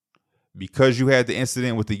doing. Because you had the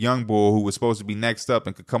incident with the young bull who was supposed to be next up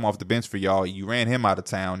and could come off the bench for y'all. You ran him out of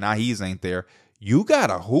town. Now he's ain't there. You got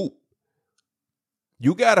to hoop.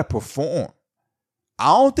 You got to perform. I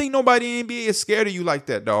don't think nobody in the NBA is scared of you like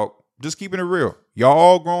that, dog. Just keeping it real. Y'all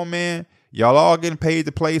all grown men. Y'all all getting paid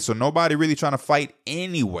to play, so nobody really trying to fight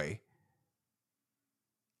anyway.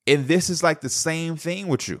 And this is like the same thing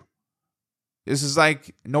with you. This is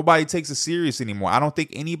like nobody takes it serious anymore. I don't think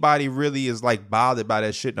anybody really is like bothered by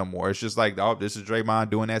that shit no more. It's just like, oh, this is Draymond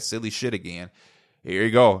doing that silly shit again. Here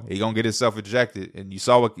you go. He gonna get himself ejected. And you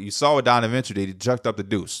saw what Donovan did. He jucked up the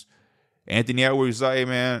deuce. Anthony Edwards said, hey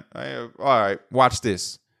man, all right, watch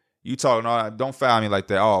this. You talking all that, don't foul me like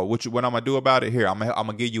that. Oh, what I'm gonna do about it? Here, I'm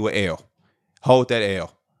gonna give you an L. Hold that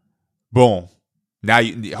L. Boom. Now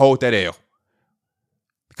you hold that L.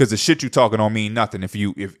 Because the shit you talking don't mean nothing if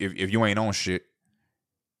you ain't on shit.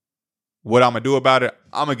 What I'm gonna do about it?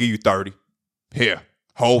 I'm gonna give you 30. Here,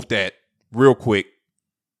 hold that real quick.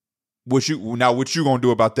 What you gonna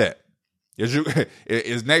do about that?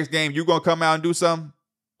 Is next game you gonna come out and do something?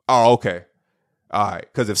 Oh, okay. All right.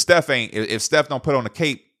 Because if Steph don't put on the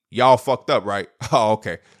cape, y'all fucked up, right? Oh,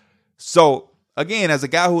 okay. So again, as a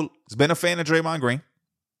guy who's been a fan of Draymond Green,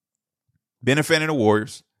 been a fan of the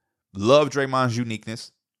Warriors, love Draymond's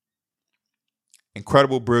uniqueness,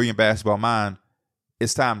 incredible, brilliant basketball mind,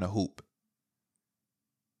 it's time to hoop.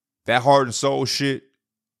 That heart and soul shit,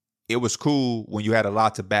 it was cool when you had a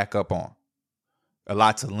lot to back up on, a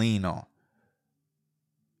lot to lean on.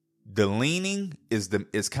 The leaning is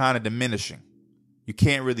kind of diminishing. You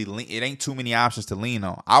can't really lean. It ain't too many options to lean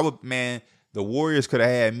on. The Warriors could have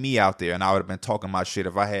had me out there and I would have been talking my shit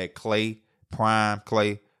if I had Clay, Prime,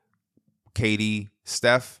 Clay, KD,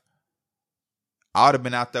 Steph. I would have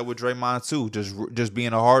been out there with Draymond too, just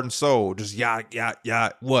being a heart and soul. Just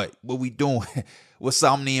what we doing? What's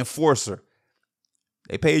I'm the enforcer?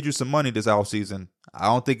 They paid you some money this offseason. I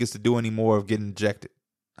don't think it's to do any more of getting ejected.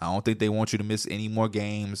 I don't think they want you to miss any more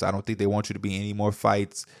games. I don't think they want you to be in any more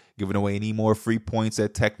fights, giving away any more free points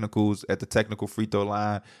at the technical free throw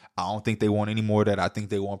line. I don't think they want any more of that. I think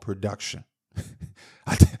they want production.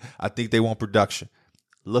 I think they want production.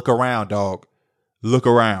 Look around, dog. Look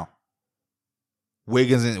around.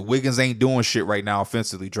 Wiggins ain't doing shit right now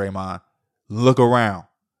offensively, Draymond. Look around.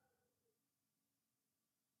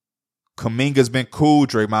 Kuminga's been cool,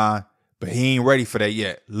 Draymond, but he ain't ready for that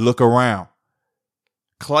yet. Look around.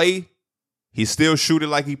 Clay, he's still shooting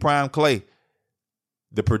like he prime Clay.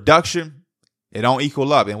 The production, it don't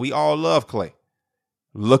equal up, and we all love Clay.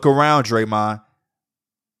 Look around, Draymond.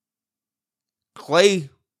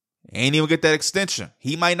 Clay ain't even get that extension.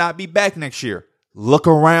 He might not be back next year. Look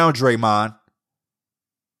around, Draymond.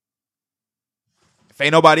 If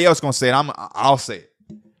ain't nobody else gonna say it, I'll say it.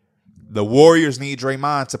 The Warriors need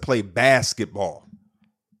Draymond to play basketball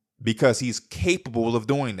because he's capable of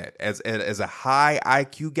doing that. As a high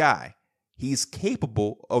IQ guy, he's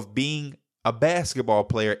capable of being a basketball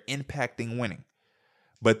player, impacting winning.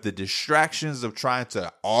 But the distractions of trying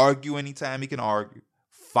to argue anytime he can argue,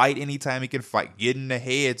 fight anytime he can fight, get in the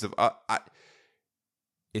heads of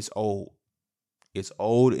it's old. It's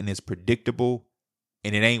old and it's predictable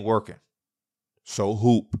and it ain't working. So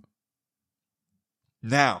hoop.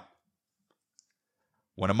 Now,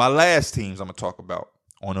 one of my last teams I'm going to talk about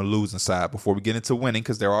on the losing side before we get into winning,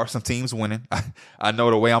 because there are some teams winning. I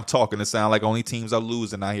know the way I'm talking, it sounds like only teams are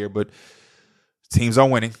losing out here, but teams are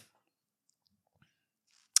winning.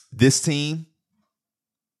 This team,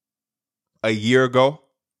 a year ago,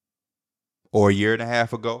 or a year and a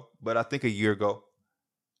half ago, but I think a year ago,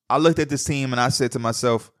 I looked at this team and I said to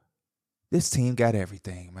myself, this team got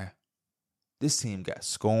everything, man. This team got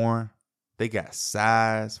scoring. They got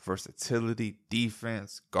size, versatility,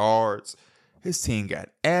 defense, guards. His team got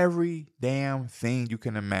every damn thing you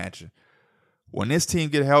can imagine. When this team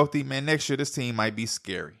get healthy, man, next year this team might be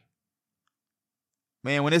scary.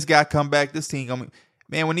 Man, when this guy come back, this team gonna be,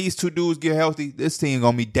 man, when these two dudes get healthy, this team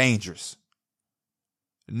gonna be dangerous.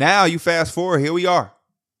 Now you fast forward, here we are.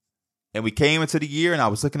 And we came into the year and I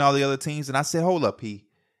was looking at all the other teams and I said, hold up, P.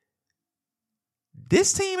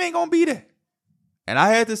 This team ain't gonna be there. And I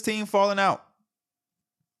had this team falling out.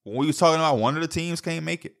 When we was talking about one of the teams can't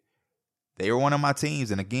make it. They were one of my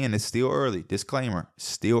teams. And again, it's still early. Disclaimer,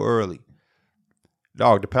 still early.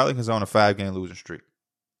 Dog, the Pelicans are on a 5-game losing streak.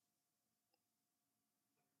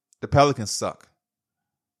 The Pelicans suck.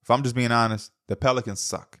 If I'm just being honest, the Pelicans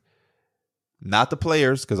suck. Not the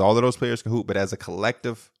players, because all of those players can hoop, but as a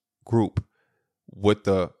collective group with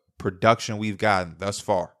the production we've gotten thus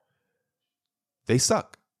far, they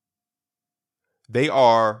suck. They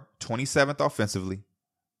are 27th offensively.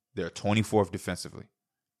 They're 24th defensively.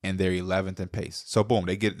 And they're 11th in pace. So boom,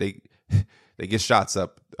 they get shots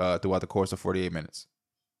up throughout the course of 48 minutes.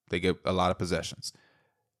 They get a lot of possessions.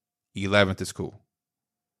 11th is cool.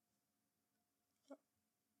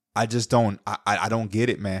 I just don't. I don't get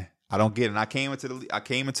it, man. I don't get it. And I came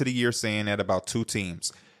into the year saying that about two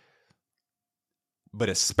teams, but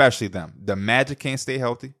especially them. The Magic can't stay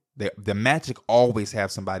healthy. The Magic always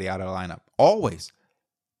have somebody out of the lineup. Always.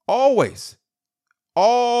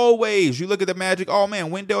 You look at the Magic. Oh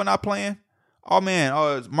man, Wendell not playing. Oh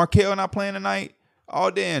man, Markelle not playing tonight.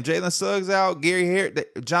 Oh damn, Jalen Suggs out. Gary Harris,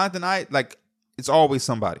 Jonathan Knight. Like, it's always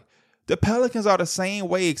somebody. The Pelicans are the same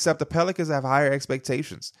way, except the Pelicans have higher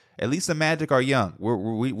expectations. At least the Magic are young.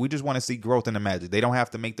 We just want to see growth in the Magic. They don't have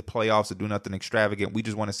to make the playoffs or do nothing extravagant. We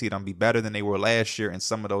just want to see them be better than they were last year, and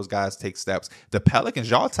some of those guys take steps. The Pelicans,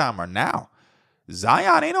 y'all time are now.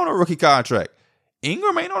 Zion ain't on a rookie contract.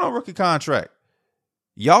 Ingram ain't on a rookie contract.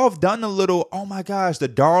 Y'all have done a little, oh my gosh, the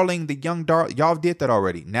young darling. Y'all did that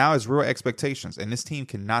already. Now it's real expectations, and this team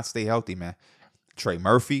cannot stay healthy, man. Trey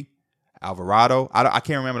Murphy, Alvarado. I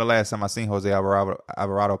can't remember the last time I seen Jose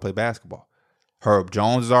Alvarado play basketball. Herb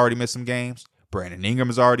Jones has already missed some games. Brandon Ingram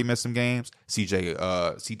has already missed some games. CJ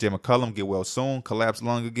McCollum get well soon. Collapsed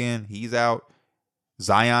lung again. He's out.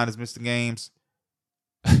 Zion has missed the games.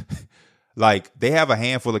 Like, they have a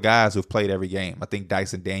handful of guys who've played every game. I think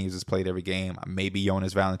Dyson Daniels has played every game. Maybe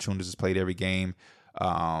Jonas Valanciunas has played every game.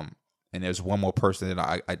 And there's one more person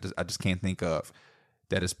that I just can't think of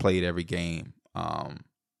that has played every game.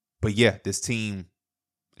 But yeah, this team,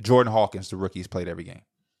 Jordan Hawkins, the rookie, has played every game.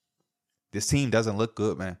 This team doesn't look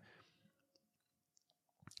good, man.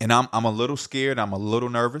 And I'm a little scared. I'm a little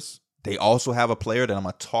nervous. They also have a player that I'm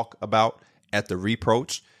going to talk about at the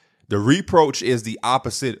reproach. The reproach is the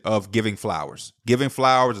opposite of giving flowers. Giving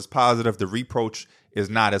flowers is positive. The reproach is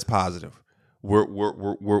not as positive. We're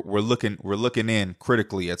looking in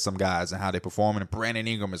critically at some guys and how they perform, and Brandon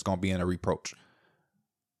Ingram is going to be in a reproach.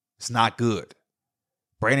 It's not good.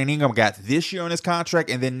 Brandon Ingram got this year on his contract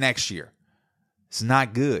and then next year. It's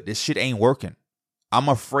not good. This shit ain't working. I'm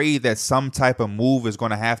afraid that some type of move is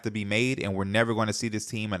going to have to be made, and we're never going to see this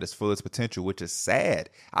team at its fullest potential, which is sad.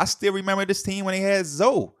 I still remember this team when they had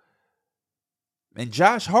Zoe and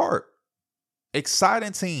Josh Hart.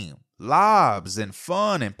 Exciting team. Lobs and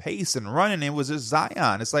fun and pace and running. It was just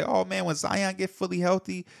Zion. It's like, oh man, when Zion get fully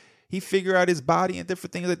healthy, he figure out his body and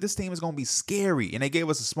different things. Like, this team is going to be scary. And they gave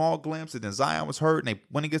us a small glimpse, and then Zion was hurt, and they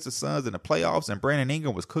went against the Suns in the playoffs, and Brandon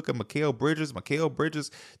Ingram was cooking Mikal Bridges. Mikal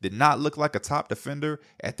Bridges did not look like a top defender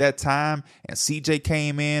at that time, and CJ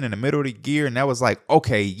came in the middle of the year, and that was like,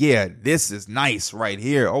 okay, yeah, this is nice right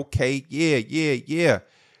here. Okay, yeah.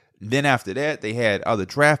 Then after that, they had other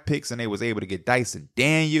draft picks, and they was able to get Dyson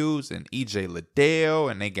Daniels and EJ Liddell,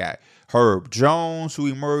 and they got Herb Jones, who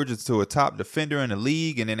emerged into a top defender in the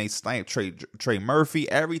league, and then they sniped Trey Murphy.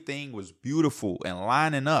 Everything was beautiful and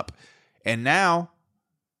lining up. And now,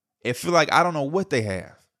 it feel like I don't know what they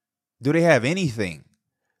have. Do they have anything?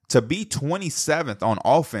 To be 27th on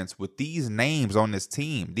offense with these names on this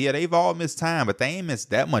team, yeah, they've all missed time, but they ain't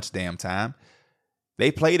missed that much damn time.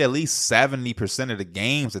 They played at least 70% of the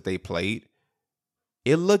games that they played.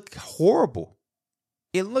 It looked horrible.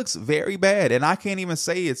 It looks very bad. And I can't even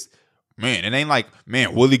say it ain't like,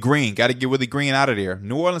 man, Willie Green, got to get Willie Green out of there.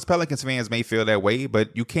 New Orleans Pelicans fans may feel that way,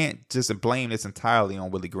 but you can't just blame this entirely on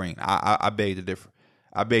Willie Green. I beg to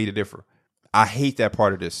differ. I hate that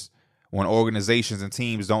part of this. When organizations and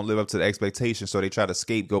teams don't live up to the expectations, so they try to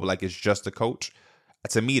scapegoat like it's just the coach.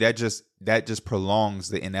 To me, that just prolongs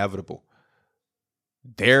the inevitable.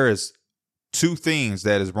 There is two things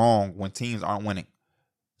that is wrong when teams aren't winning.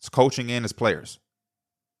 It's coaching and it's players.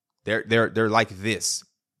 They're like this.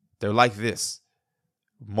 They're like this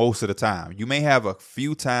most of the time. You may have a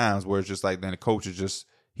few times where it's just like, then the coach is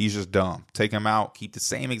he's just dumb. Take him out, keep the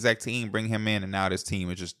same exact team, bring him in, and now this team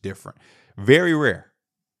is just different. Very rare.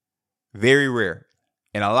 Very rare.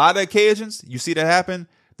 And a lot of occasions, you see that happen.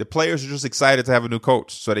 The players are just excited to have a new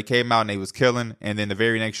coach. So they came out and they was killing. And then the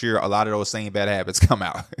very next year, a lot of those same bad habits come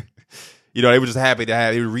out. They were just happy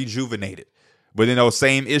they were rejuvenated. But then those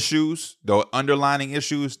same issues, those underlining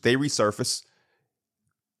issues, they resurface.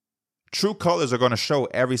 True colors are going to show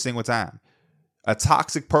every single time. A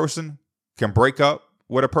toxic person can break up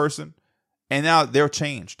with a person, and now they're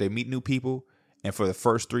changed. They meet new people, and for the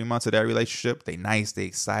first 3 months of that relationship, they nice, they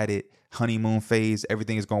excited, honeymoon phase,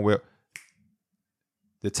 everything is going well.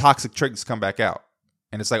 The toxic traits come back out.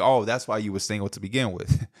 And it's like, oh, that's why you were single to begin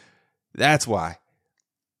with. That's why.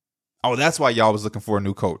 Oh, that's why y'all was looking for a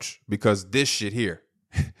new coach. Because this shit here.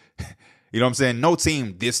 You know what I'm saying? No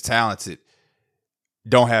team this talented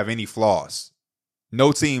don't have any flaws.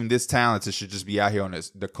 No team this talented should just be out here on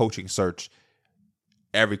the coaching search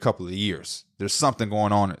every couple of years. There's something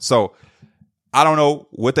going on. So I don't know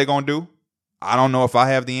what they're going to do. I don't know if I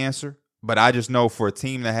have the answer. But I just know for a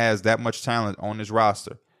team that has that much talent on this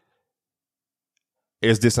roster,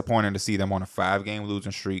 it's disappointing to see them on a 5-game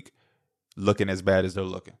losing streak looking as bad as they're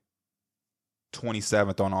looking.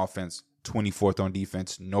 27th on offense, 24th on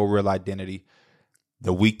defense, no real identity.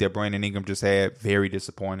 The week that Brandon Ingram just had, very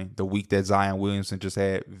disappointing. The week that Zion Williamson just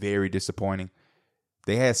had, very disappointing.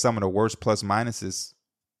 They had some of the worst plus minuses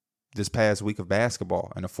this past week of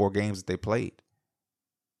basketball in the 4 games that they played.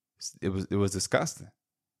 It was disgusting.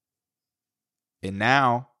 And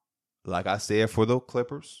now, like I said for the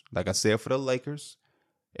Clippers, like I said for the Lakers,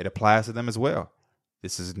 it applies to them as well.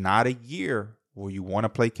 This is not a year where you want to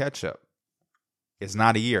play catch up. It's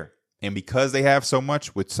not a year. And because they have so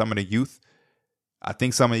much with some of the youth, I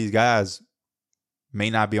think some of these guys may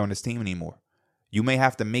not be on this team anymore. You may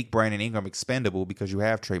have to make Brandon Ingram expendable because you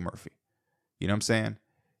have Trey Murphy. You know what I'm saying?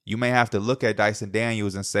 You may have to look at Dyson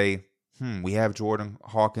Daniels and say, we have Jordan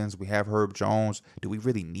Hawkins, we have Herb Jones. Do we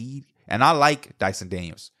really need? And I like Dyson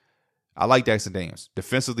Daniels.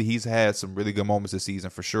 Defensively, he's had some really good moments this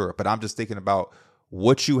season for sure. But I'm just thinking about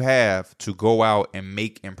what you have to go out and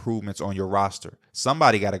make improvements on your roster.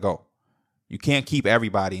 Somebody got to go. You can't keep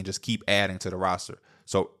everybody and just keep adding to the roster.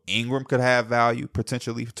 So Ingram could have value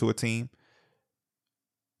potentially to a team.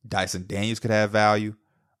 Dyson Daniels could have value.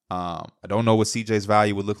 I don't know what CJ's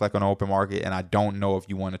value would look like on the open market, and I don't know if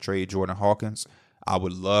you want to trade Jordan Hawkins. I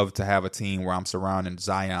would love to have a team where I'm surrounding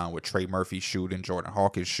Zion with Trey Murphy shooting, Jordan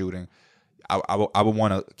Hawkins shooting. I would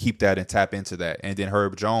want to keep that and tap into that. And then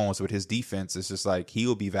Herb Jones with his defense, it's just like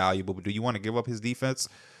he'll be valuable, but do you want to give up his defense?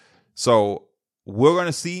 So we're going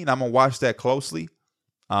to see, and I'm going to watch that closely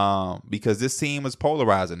because this team is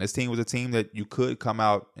polarizing. This team was a team that you could come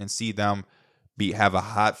out and see them have a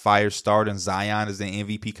hot fire start, and Zion is the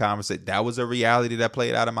MVP conversation. That was a reality that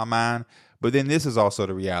played out of my mind. But then this is also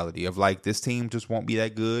the reality of like this team just won't be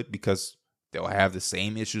that good because they'll have the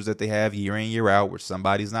same issues that they have year in, year out where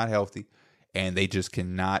somebody's not healthy and they just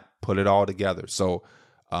cannot put it all together. So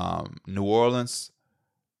New Orleans,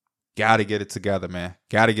 got to get it together, man.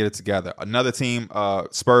 Got to get it together. Another team,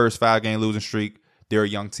 Spurs, 5-game losing streak. They're a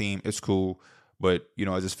young team. It's cool. But, you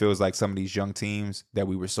know, it just feels like some of these young teams that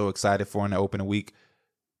we were so excited for in the opening week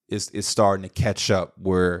is starting to catch up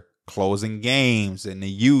where closing games and the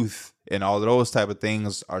youth and all of those type of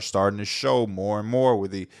things are starting to show more and more where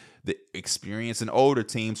the experienced and older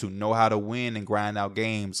teams who know how to win and grind out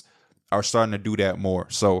games are starting to do that more.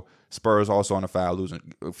 So Spurs also on a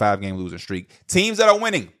 5-game losing streak. Teams that are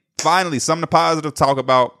winning. Finally, something to positive talk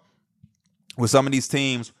about with some of these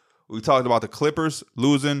teams. We talked about the Clippers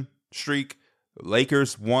losing streak.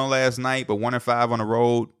 Lakers won last night, but 1-5 on the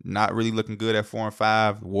road. Not really looking good at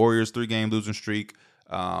 4-5. Warriors 3-game losing streak.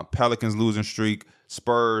 Pelicans losing streak.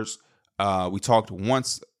 Spurs. We talked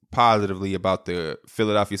once positively about the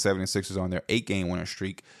Philadelphia 76ers on their 8-game winning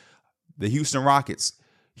streak. The Houston Rockets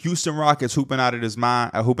hooping out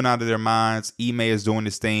of their minds. Ime is doing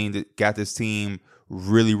this thing that got this team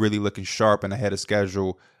really, really looking sharp and ahead of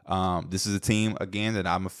schedule. This is a team, again, that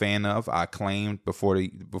I'm a fan of. I claimed before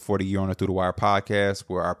the Year on the Through the Wire podcast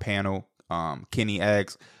where our panel, Kenny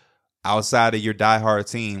asks, outside of your diehard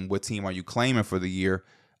team, what team are you claiming for the year?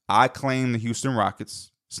 I claim the Houston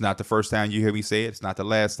Rockets. It's not the first time you hear me say it. It's not the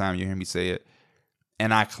last time you hear me say it.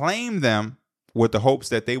 And I claim them with the hopes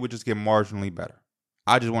that they would just get marginally better.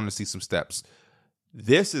 I just wanted to see some steps.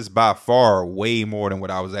 This is by far way more than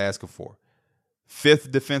what I was asking for. 5th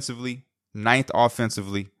defensively, 9th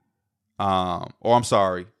offensively. I'm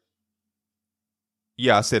sorry.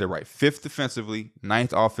 Yeah, I said it right. 5th defensively,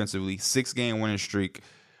 9th offensively, 6-game winning streak.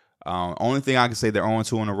 Only thing I can say, they're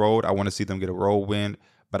 0-2 on the road. I want to see them get a road win,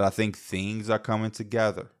 but I think things are coming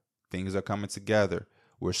together.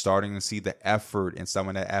 We're starting to see the effort and some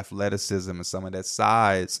of that athleticism and some of that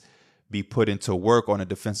size be put into work on the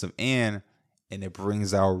defensive end, and it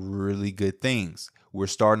brings out really good things. We're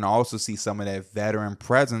starting to also see some of that veteran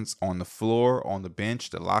presence on the floor, on the bench,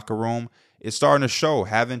 the locker room. It's starting to show.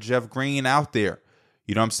 Having Jeff Green out there,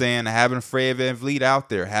 you know what I'm saying? Having Fred VanVleet out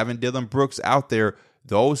there, having Dylan Brooks out there,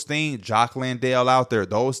 those things, Jock Landale out there,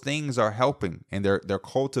 those things are helping, and they're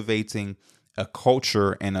cultivating a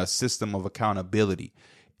culture and a system of accountability.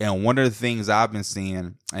 And one of the things I've been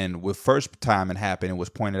seeing, and with first time it happened, it was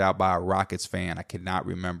pointed out by a Rockets fan. I cannot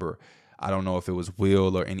remember. I don't know if it was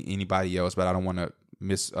Will or anybody else, but I don't want to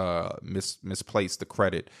misplace the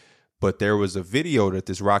credit. But there was a video that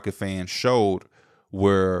this Rocket fan showed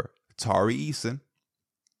where Tari Eason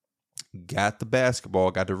got the basketball,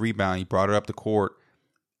 got the rebound, he brought it up the court,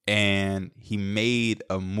 and he made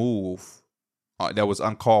a move that was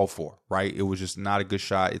uncalled for, right? It was just not a good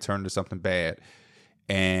shot. It turned into something bad.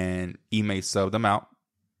 And Ime subbed him out.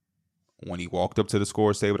 When he walked up to the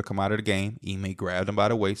scorer's table to come out of the game, Ime grabbed him by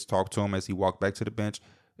the waist, talked to him as he walked back to the bench,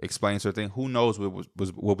 explain certain things. Who knows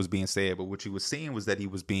what was being said? But what you were seeing was that he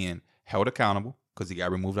was being held accountable because he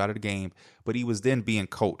got removed out of the game. But he was then being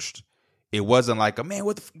coached. It wasn't like, oh, man,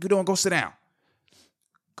 what the you doing? Go sit down.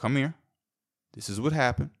 Come here. This is what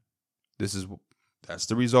happened. That's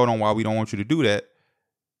the result on why we don't want you to do that.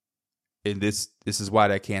 And this is why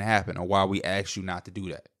that can't happen, or why we ask you not to do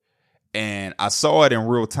that. And I saw it in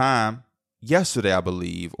real time yesterday, I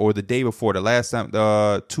believe, or the day before. The last time,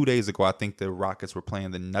 2 days ago, I think the Rockets were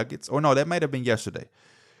playing the Nuggets. Or no, that might have been yesterday.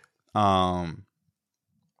 And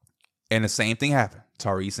the same thing happened.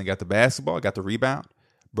 Tari Eason got the basketball, got the rebound,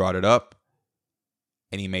 brought it up,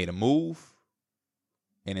 and he made a move,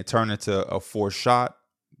 and it turned into a forced shot.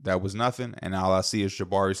 That was nothing, and all I see is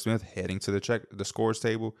Jabari Smith heading to the scores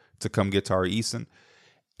table to come get Tari Eason.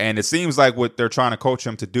 And it seems like what they're trying to coach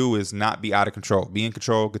him to do is not be out of control. Be in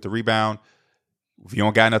control, get the rebound. If you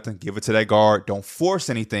don't got nothing, give it to that guard. Don't force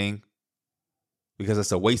anything because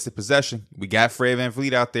it's a wasted possession. We got Fred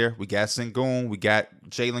VanVleet out there. We got Sengun. We got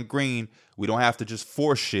Jalen Green. We don't have to just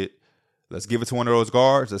force shit. Let's give it to one of those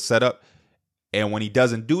guards. Let's set up. And when he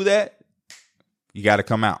doesn't do that, you got to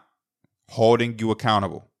come out, holding you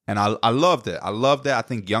accountable. And I love that. I love that. I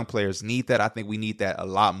think young players need that. I think we need that a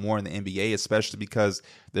lot more in the NBA, especially because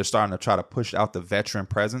they're starting to try to push out the veteran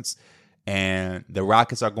presence. And the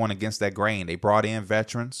Rockets are going against that grain. They brought in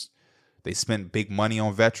veterans. They spent big money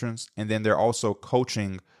on veterans. And then they're also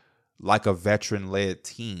coaching like a veteran-led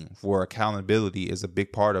team where accountability is a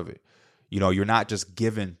big part of it. You know, you're not just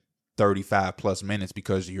given 35 plus minutes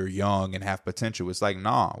because you're young and have potential. It's like,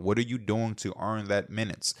 nah, what are you doing to earn that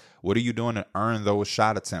minutes? What are you doing to earn those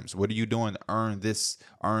shot attempts? What are you doing to earn this,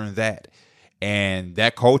 earn that? And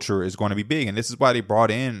that culture is going to be big. And this is why they brought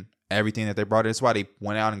in everything that they brought in. This is why they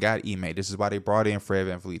went out and got Ime. This is why they brought in Fred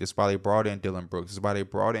VanVleet. This is why they brought in Dylan Brooks. This is why they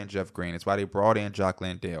brought in Jeff Green. It's why they brought in Jock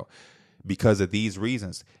Landale. Because of these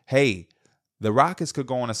reasons. Hey, the Rockets could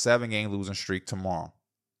go on a 7-game losing streak tomorrow.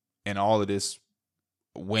 And all of this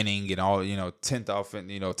winning and all, 10th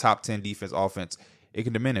offense, top 10 defense offense, it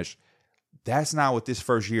can diminish. That's not what this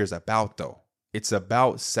first year is about, though. It's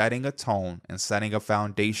about setting a tone and setting a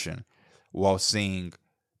foundation while seeing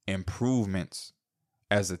improvements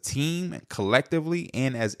as a team, collectively,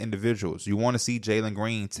 and as individuals. You want to see Jalen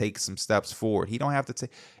Green take some steps forward. He don't have to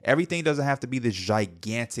take, everything doesn't have to be this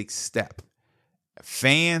gigantic step.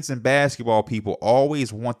 Fans and basketball people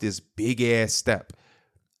always want this big ass step.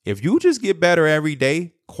 If you just get better every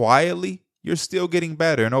day, quietly, you're still getting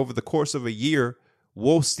better. And over the course of a year,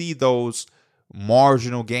 we'll see those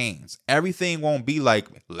marginal gains. Everything won't be like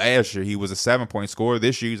last year. He was a 7-point scorer.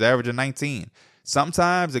 This year, he's averaging 19.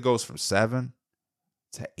 Sometimes it goes from 7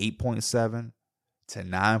 to 8.7 to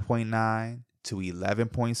 9.9 to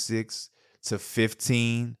 11.6 to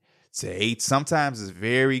 15 to 8. Sometimes it's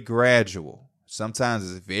very gradual.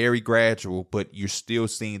 But you're still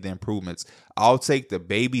seeing the improvements. I'll take the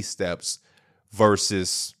baby steps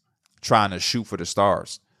versus trying to shoot for the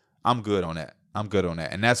stars. I'm good on that.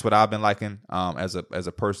 And that's what I've been liking as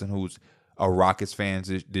a person who's a Rockets fan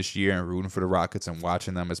this year and rooting for the Rockets and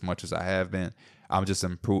watching them as much as I have been. I'm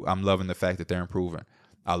loving the fact that they're improving.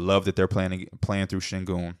 I love that they're playing through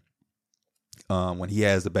Sengun. When he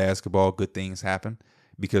has the basketball, good things happen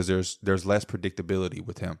because there's less predictability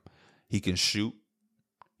with him. He can shoot,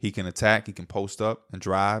 he can attack, he can post up and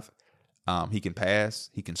drive, he can pass,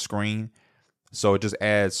 he can screen. So it just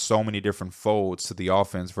adds so many different folds to the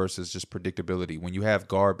offense versus just predictability. When you have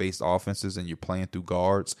guard-based offenses and you're playing through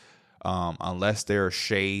guards, unless they're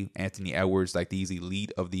Shea, Anthony Edwards, like these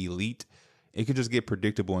elite of the elite, it can just get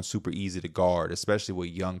predictable and super easy to guard, especially with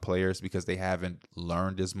young players because they haven't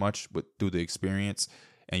learned as much through the experience.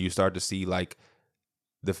 And you start to see like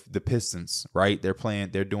the Pistons, right? They're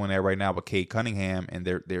doing that right now with Cade Cunningham, and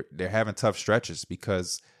they're having tough stretches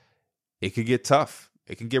because it could get tough.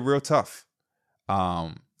 It can get real tough.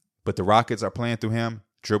 But the Rockets are playing through him,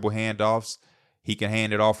 dribble handoffs. He can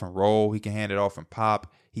hand it off and roll. He can hand it off and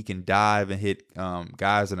pop. He can dive and hit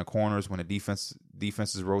guys in the corners when the defense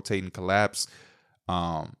is rotating, collapse.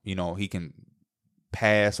 He can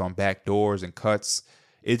pass on back doors and cuts.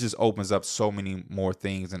 It just opens up so many more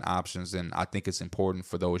things and options. And I think it's important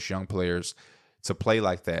for those young players to play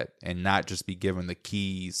like that and not just be given the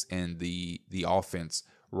keys and the offense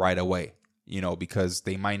right away, because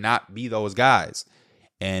they might not be those guys.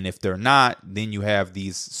 And if they're not, then you have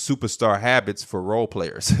these superstar habits for role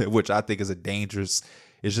players, which I think is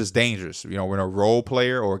it's just dangerous. When a role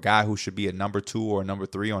player or a guy who should be a number 2 or a number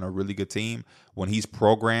 3 on a really good team, when he's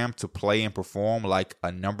programmed to play and perform like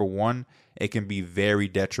a number 1, it can be very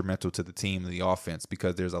detrimental to the team and the offense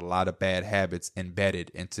because there's a lot of bad habits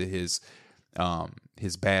embedded into his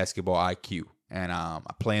basketball IQ. And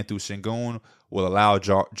playing through Sengun will allow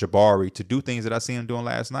Jabari to do things that I seen him doing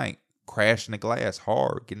last night. Crashing the glass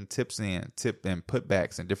hard, getting tip and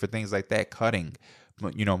putbacks and different things like that, cutting,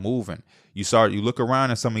 moving. You look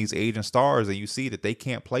around at some of these aging stars and you see that they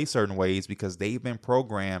can't play certain ways because they've been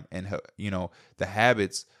programmed and, the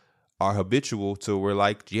habits are habitual to where,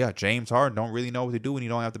 like, yeah, James Harden don't really know what to do when he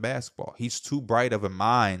don't have the basketball. He's too bright of a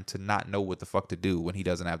mind to not know what the fuck to do when he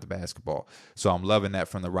doesn't have the basketball. So I'm loving that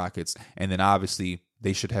from the Rockets. And then obviously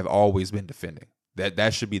they should have always been defending.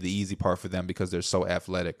 That should be the easy part for them because they're so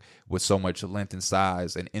athletic with so much length and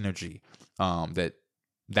size and energy. That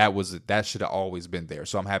should have always been there.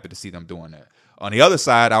 So I'm happy to see them doing that. On the other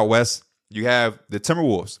side, out west, you have the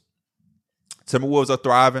Timberwolves. Timberwolves are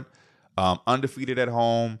thriving, undefeated at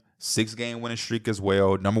home. 6-game winning streak as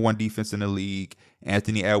well. Number 1 defense in the league.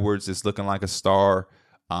 Anthony Edwards is looking like a star.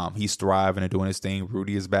 He's thriving and doing his thing.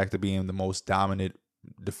 Rudy is back to being the most dominant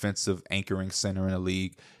defensive anchoring center in the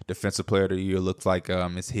league. Defensive player of the year looks like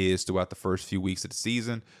it's his throughout the first few weeks of the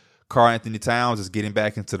season. Karl-Anthony Towns is getting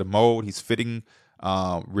back into the mode. He's fitting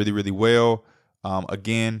really, really well.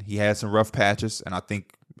 Again, he had some rough patches, and I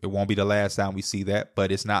think it won't be the last time we see that,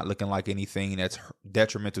 but it's not looking like anything that's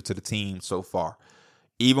detrimental to the team so far.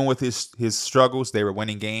 Even with his struggles, they were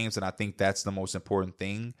winning games, and I think that's the most important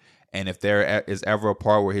thing. And if there is ever a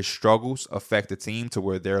part where his struggles affect the team to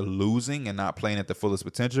where they're losing and not playing at the fullest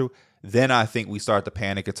potential, then I think we start to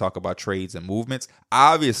panic and talk about trades and movements.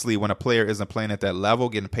 Obviously, when a player isn't playing at that level,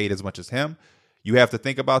 getting paid as much as him, you have to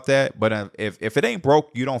think about that. But if it ain't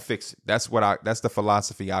broke, you don't fix it. That's the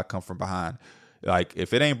philosophy I come from behind. Like,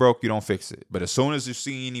 if it ain't broke, you don't fix it. But as soon as you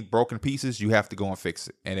see any broken pieces, you have to go and fix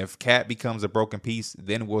it. And if Cat becomes a broken piece,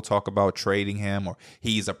 then we'll talk about trading him, or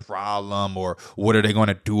he's a problem, or what are they going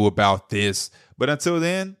to do about this. But until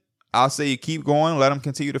then, I'll say you keep going, let him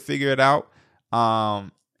continue to figure it out.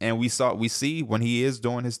 And we see when he is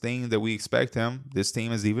doing his thing that we expect him, this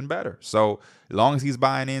team is even better. So as long as he's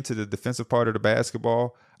buying into the defensive part of the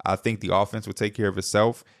basketball, I think the offense will take care of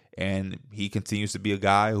itself. And he continues to be a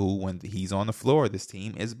guy who, when he's on the floor, this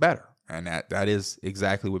team is better. And that is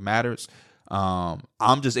exactly what matters.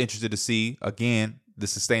 I'm just interested to see, again, the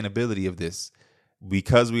sustainability of this.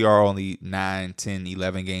 Because we are only 9, 10,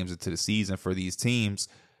 11 games into the season for these teams,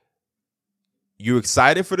 you're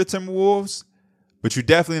excited for the Timberwolves, but you're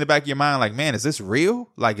definitely in the back of your mind like, man, is this real?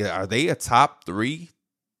 Like, are they a top 3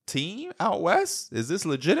 team out west? Is this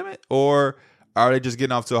legitimate? Or are they just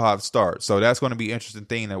getting off to a hot start? So that's going to be an interesting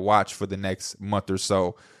thing to watch for the next month or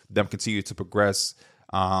so, them continue to progress.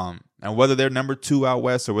 And whether they're number 2 out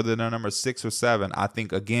west or whether they're number 6 or 7, I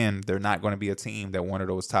think, again, they're not going to be a team that one of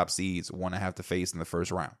those top seeds want to have to face in the first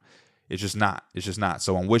round. It's just not. It's just not.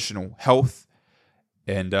 So I'm wishing them health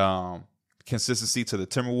and consistency to the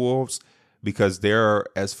Timberwolves, because they're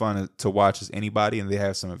as fun to watch as anybody, and they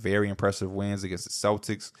have some very impressive wins against the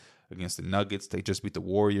Celtics, against the Nuggets. They just beat the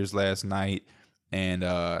Warriors last night. And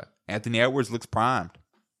Anthony Edwards looks primed.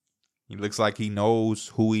 He looks like he knows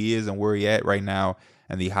who he is and where he at right now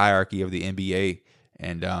in the hierarchy of the NBA.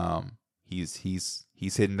 And he's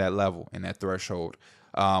hitting that level and that threshold.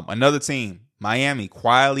 Another team, Miami,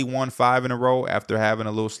 quietly won 5 in a row after having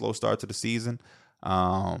a little slow start to the season.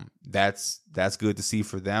 That's good to see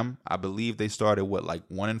for them. I believe they started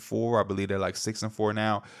 1-4. I believe they're 6-4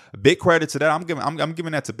 now. Big credit to that. I'm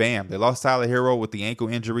giving that to Bam. They lost Tyler Hero with the ankle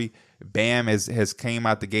injury. Bam has came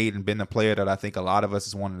out the gate and been the player that I think a lot of us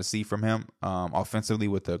is wanting to see from him, offensively,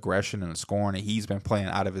 with the aggression and the scoring. And he's been playing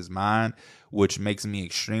out of his mind, which makes me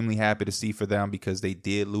extremely happy to see for them, because they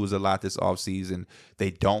did lose a lot this offseason.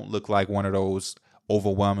 They don't look like one of those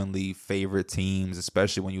overwhelmingly favorite teams,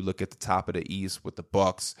 especially when you look at the top of the East with the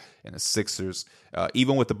Bucks and the Sixers.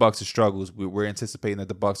 Even with the Bucks' struggles, we're anticipating that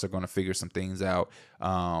the Bucks are going to figure some things out.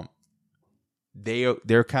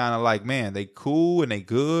 They're kind of like, man, they cool and they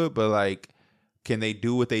good, but can they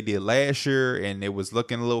do what they did last year? And it was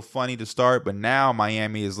looking a little funny to start, but now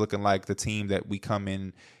Miami is looking like the team that we come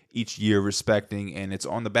in each year respecting, and it's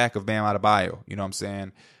on the back of Bam Adebayo. You know what I'm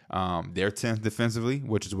saying? They're 10th defensively,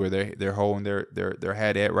 which is where they're holding their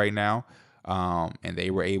head at right now. And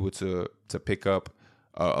they were able to pick up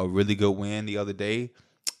a really good win the other day.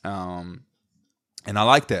 And I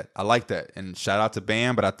like that. And shout out to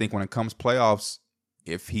Bam. But I think when it comes playoffs,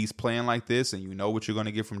 if he's playing like this and you know what you're going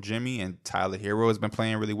to get from Jimmy, and Tyler Hero has been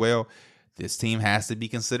playing really well, this team has to be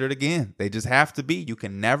considered again. They just have to be. You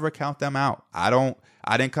can never count them out. I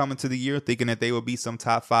didn't come into the year thinking that they would be some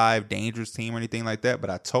top 5 dangerous team or anything like that, but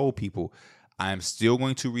I told people I am still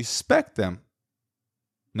going to respect them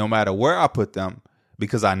no matter where I put them,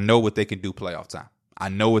 because I know what they can do playoff time. I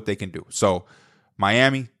know what they can do. So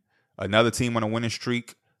Miami, another team on a winning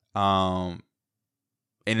streak.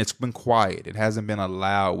 and it's been quiet. It hasn't been a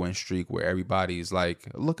loud win streak where everybody's like,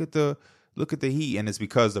 look at the Heat. And it's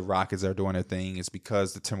because the Rockets are doing their thing. It's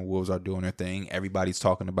because the Timberwolves are doing their thing. Everybody's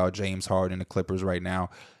talking about James Harden and the Clippers right now.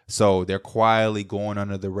 So they're quietly going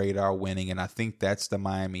under the radar winning. And I think that's the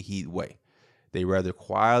Miami Heat way. They rather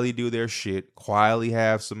quietly do their shit, quietly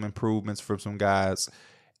have some improvements from some guys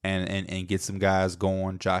and get some guys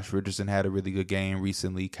going. Josh Richardson had a really good game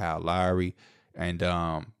recently. Kyle Lowry. And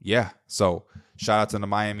so shout out to the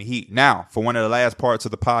Miami Heat. Now, for one of the last parts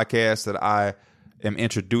of the podcast that I am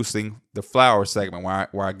introducing, the flower segment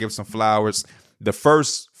where I give some flowers. The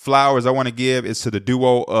first flowers I want to give is to the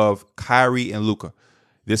duo of Kyrie and Luka.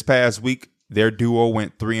 This past week, their duo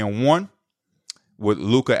went 3-1, with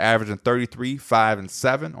Luka averaging 33, 5, and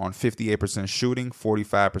 7 on 58% shooting,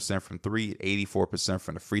 45% from three, 84%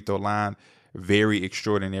 from the free throw line. Very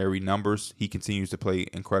extraordinary numbers. He continues to play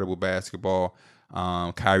incredible basketball.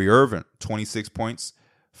 Kyrie Irving, 26 points,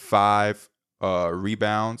 5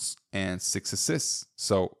 rebounds, and 6 assists.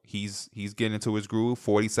 So he's getting into his groove.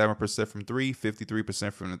 47% from three,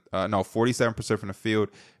 53% from 47% from the field,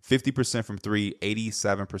 50% from three,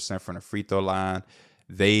 87% from the free throw line.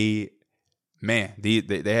 They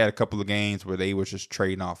had a couple of games where they were just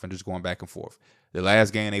trading off and just going back and forth. The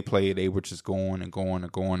last game they played, they were just going and going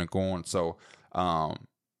and going and going. So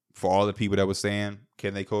for all the people that were saying,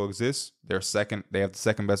 can they coexist? They have the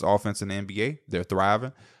second best offense in the NBA. They're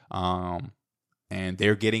thriving. And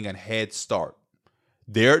they're getting a head start.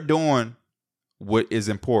 They're doing what is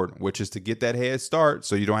important, which is to get that head start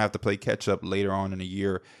so you don't have to play catch up later on in the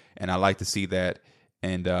year. And I like to see that.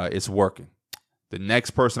 And it's working. The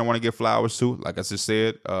next person I want to give flowers to, like I just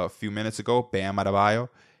said a few minutes ago, Bam Adebayo.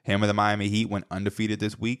 Him and the Miami Heat went undefeated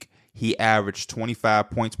this week. He averaged 25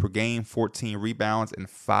 points per game, 14 rebounds, and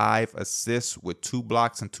 5 assists with 2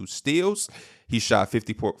 blocks and 2 steals. He shot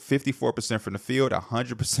 54% from the field,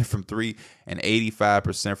 100% from three, and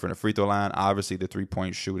 85% from the free throw line. Obviously, the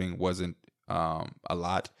three-point shooting wasn't a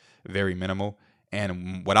lot, very minimal.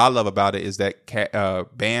 And what I love about it is that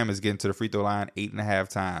Bam is getting to the free throw line 8.5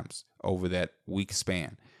 times over that week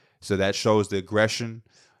span. So that shows the aggression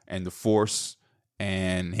and the force,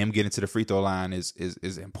 and him getting to the free throw line is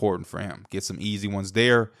important for him. Get some easy ones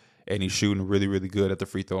there, and he's shooting really, really good at the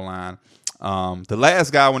free throw line. The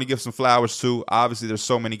last guy I want to give some flowers to, obviously there's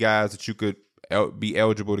so many guys that you could be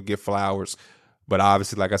eligible to give flowers, but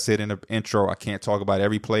obviously, like I said in the intro, I can't talk about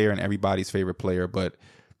every player and everybody's favorite player, but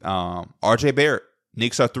RJ Barrett,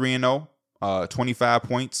 Knicks are 3-0, 25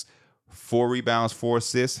 points, 4 rebounds, 4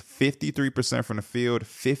 assists, 53% from the field,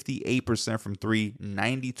 58% from three,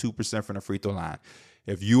 92% from the free throw line.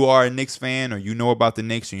 If you are a Knicks fan or you know about the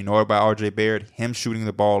Knicks and you know about RJ Barrett, him shooting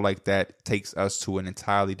the ball like that takes us to an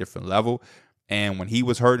entirely different level. And when he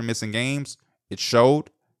was hurt and missing games, it showed,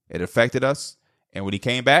 it affected us. And when he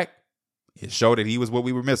came back, it showed that he was what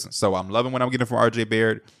we were missing. So I'm loving what I'm getting from RJ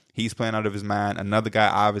Barrett. He's playing out of his mind. Another guy,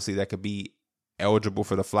 obviously, that could be eligible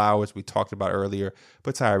for the flowers we talked about earlier,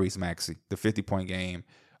 but Tyrese Maxey, the 50-point game.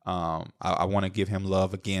 I want to give him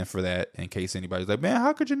love again for that in case anybody's like, man,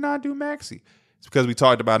 how could you not do Maxey? It's because we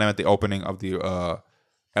talked about him at the opening of the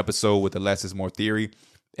episode with the less is more theory.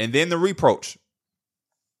 And then the reproach,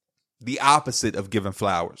 the opposite of giving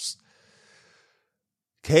flowers.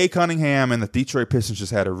 Cade Cunningham and the Detroit Pistons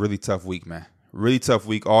just had a really tough week, man. Really tough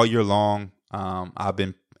week all year long. I've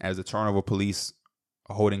been, as the turnover police,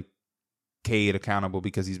 holding Cade accountable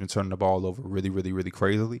because he's been turning the ball over really, really, really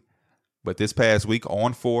crazily. But this past week,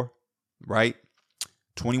 on 4, right?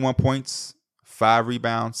 21 points, 5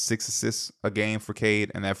 rebounds, 6 assists a game for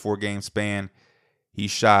Cade. In that 4-game span, he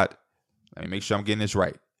shot, let me make sure I'm getting this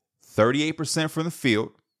right, 38% from the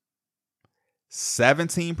field,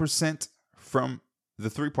 17% from the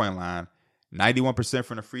three-point line, 91%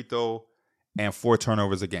 from the free throw, and 4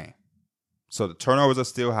 turnovers a game. So the turnovers are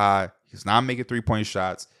still high. He's not making 3-point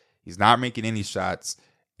shots. He's not making any shots,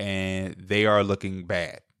 and they are looking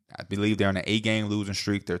bad. I believe they're on an 8-game losing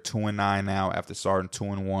streak. They're 2-9 now after starting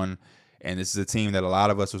 2-1. And this is a team that a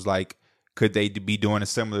lot of us was like, could they be doing the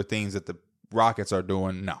similar things that the Rockets are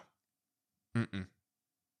doing? No.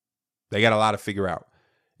 They got a lot to figure out.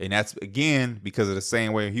 And that's, again, because of the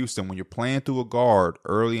same way in Houston. When you're playing through a guard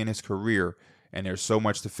early in his career and there's so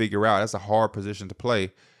much to figure out, that's a hard position to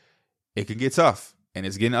play. It can get tough. And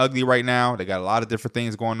it's getting ugly right now. They got a lot of different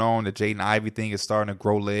things going on. The Jaden Ivey thing is starting to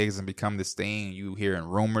grow legs and become this thing. You hearing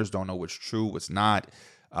rumors, don't know what's true, what's not.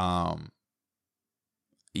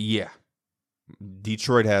 Yeah.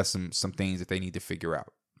 Detroit has some things that they need to figure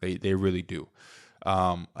out. They really do.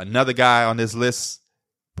 Another guy on this list,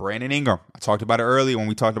 Brandon Ingram. I talked about it earlier when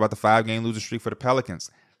we talked about the 5-game losing streak for the Pelicans.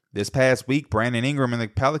 This past week, Brandon Ingram and the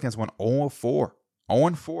Pelicans went 0-4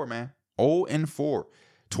 0-4, man. 0-4.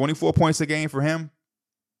 24 points a game for him.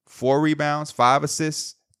 4 rebounds, 5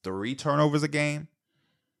 assists, 3 turnovers a game.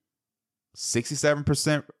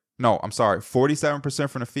 47%. No, I'm sorry. 47%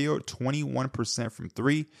 from the field, 21% from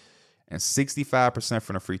 3, and 65%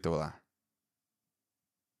 from the free throw line.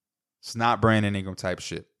 It's not Brandon Ingram type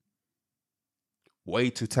shit. Way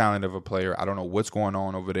too talented of a player. I don't know what's going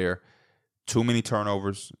on over there. Too many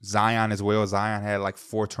turnovers. Zion as well. Zion had like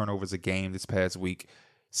 4 turnovers a game this past week.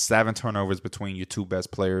 7 turnovers between your 2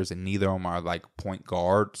 best players, and neither of them are like point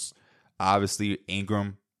guards. Obviously,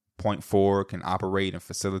 Ingram, point forward, can operate and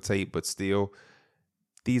facilitate, but still,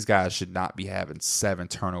 these guys should not be having 7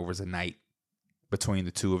 turnovers a night between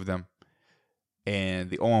the 2 of them. And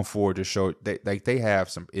the 0-4 just showed they have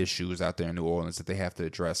some issues out there in New Orleans that they have to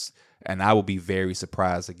address. And I will be very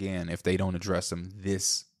surprised, again, if they don't address them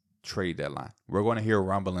this trade deadline. We're going to hear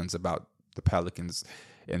rumblings about the Pelicans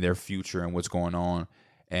and their future and what's going on.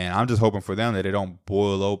 And I'm just hoping for them that they don't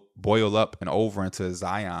boil up and over into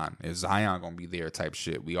Zion. Is Zion going to be there type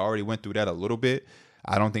shit? We already went through that a little bit.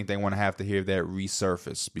 I don't think they want to have to hear that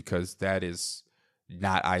resurface, because that is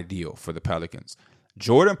not ideal for the Pelicans.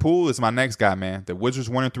 Jordan Poole is my next guy, man. The Wizards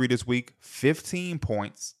 1-3 this week. 15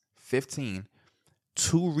 points,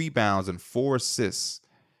 2 rebounds, and 4 assists.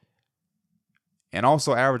 And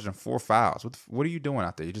also averaging 4 fouls. What are you doing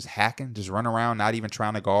out there? You're just hacking, just running around, not even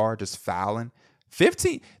trying to guard, just fouling.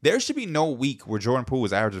 15. There should be no week where Jordan Poole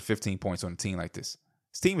is averaging 15 points on a team like this.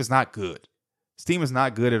 This team is not good. This team is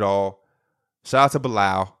not good at all. Shout out to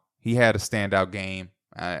Bilal. He had a standout game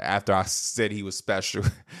after I said he was special.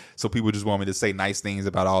 So people just want me to say nice things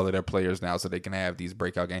about all of their players now so they can have these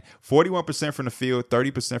breakout games. 41% from the field,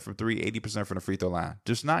 30% from 3, 80% from the free throw line.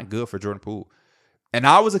 Just not good for Jordan Poole. And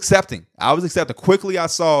I was accepting. Quickly I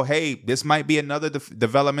saw, hey, this might be another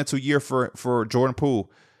developmental year for Jordan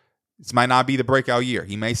Poole. This might not be the breakout year.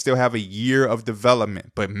 He may still have a year of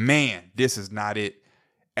development. But, man, this is not it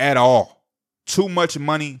at all. Too much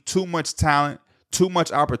money, too much talent, too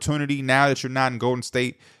much opportunity now that you're not in Golden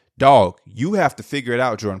State. Dog, you have to figure it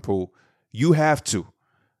out, Jordan Poole. You have to.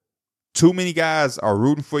 Too many guys are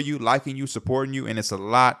rooting for you, liking you, supporting you, and it's a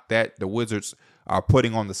lot that the Wizards are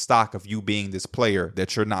putting on the stock of you being this player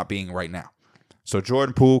that you're not being right now. So,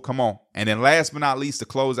 Jordan Poole, come on. And then last but not least, to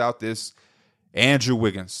close out this, Andrew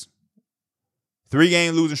Wiggins.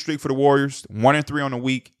 3-game losing streak for the Warriors, 1-3 on the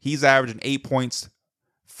week. He's averaging 8 points,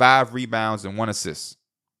 5 rebounds, and 1 assist.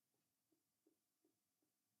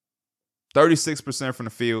 36% from the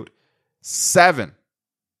field, 7,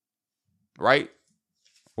 right?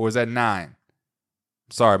 Or is that 9?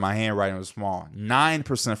 Sorry, my handwriting was small.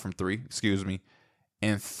 9% from 3, excuse me,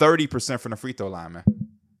 and 30% from the free throw line,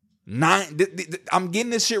 man. I'm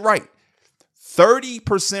getting this shit right.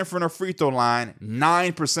 30% from the free throw line,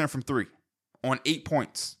 9% from 3 on 8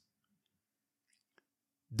 points.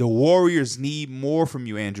 The Warriors need more from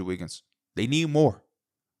you, Andrew Wiggins. They need more.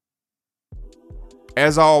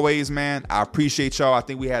 As always, man, I appreciate y'all. I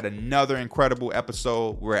think we had another incredible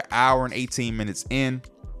episode. We're an hour and 18 minutes in.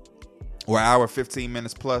 We're an hour 15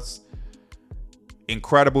 minutes plus.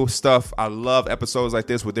 Incredible stuff. I love episodes like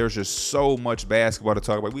this where there's just so much basketball to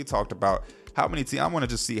talk about. We talked about how many teams. I want to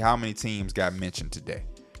just see how many teams got mentioned today.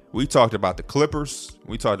 We talked about the Clippers.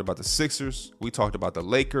 We talked about the Sixers. We talked about the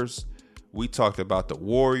Lakers. We talked about the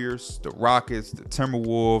Warriors, the Rockets, the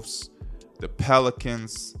Timberwolves, the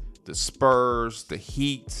Pelicans, the Spurs, the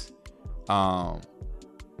Heat.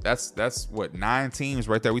 That's what, 9 teams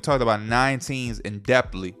right there. We talked about 9 teams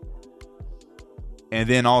in-depthly. And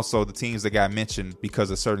then also the teams that got mentioned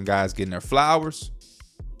because of certain guys getting their flowers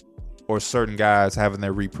or certain guys having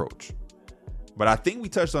their reproach. But I think we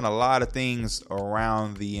touched on a lot of things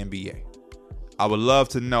around the NBA. I would love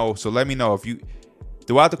to know. So let me know if you,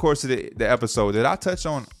 throughout the course of the episode, did I touch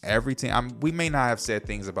on every team? We may not have said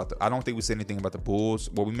things about I don't think we said anything about the Bulls.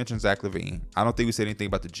 Well, we mentioned Zach LaVine. I don't think we said anything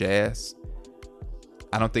about the Jazz.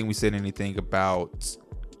 I don't think we said anything about,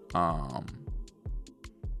 I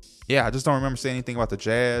just don't remember saying anything about the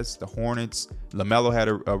Jazz, the Hornets. LaMelo had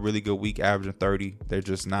a really good week, averaging 30. They're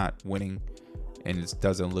just not winning, and it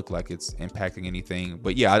doesn't look like it's impacting anything.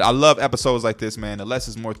 But yeah, I love episodes like this, man. The less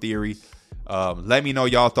is more theory. Let me know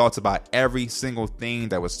y'all thoughts about every single thing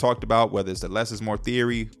that was talked about, whether it's the less is more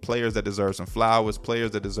theory, players that deserve some flowers,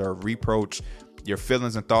 players that deserve reproach, your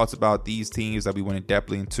feelings and thoughts about these teams that we went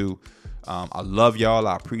in-depthly into. I love y'all.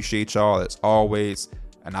 I appreciate y'all as always.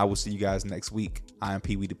 And I will see you guys next week. I am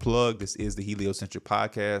Pee Wee the Plug. This is the Heliocentric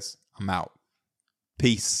Podcast. I'm out.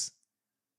 Peace.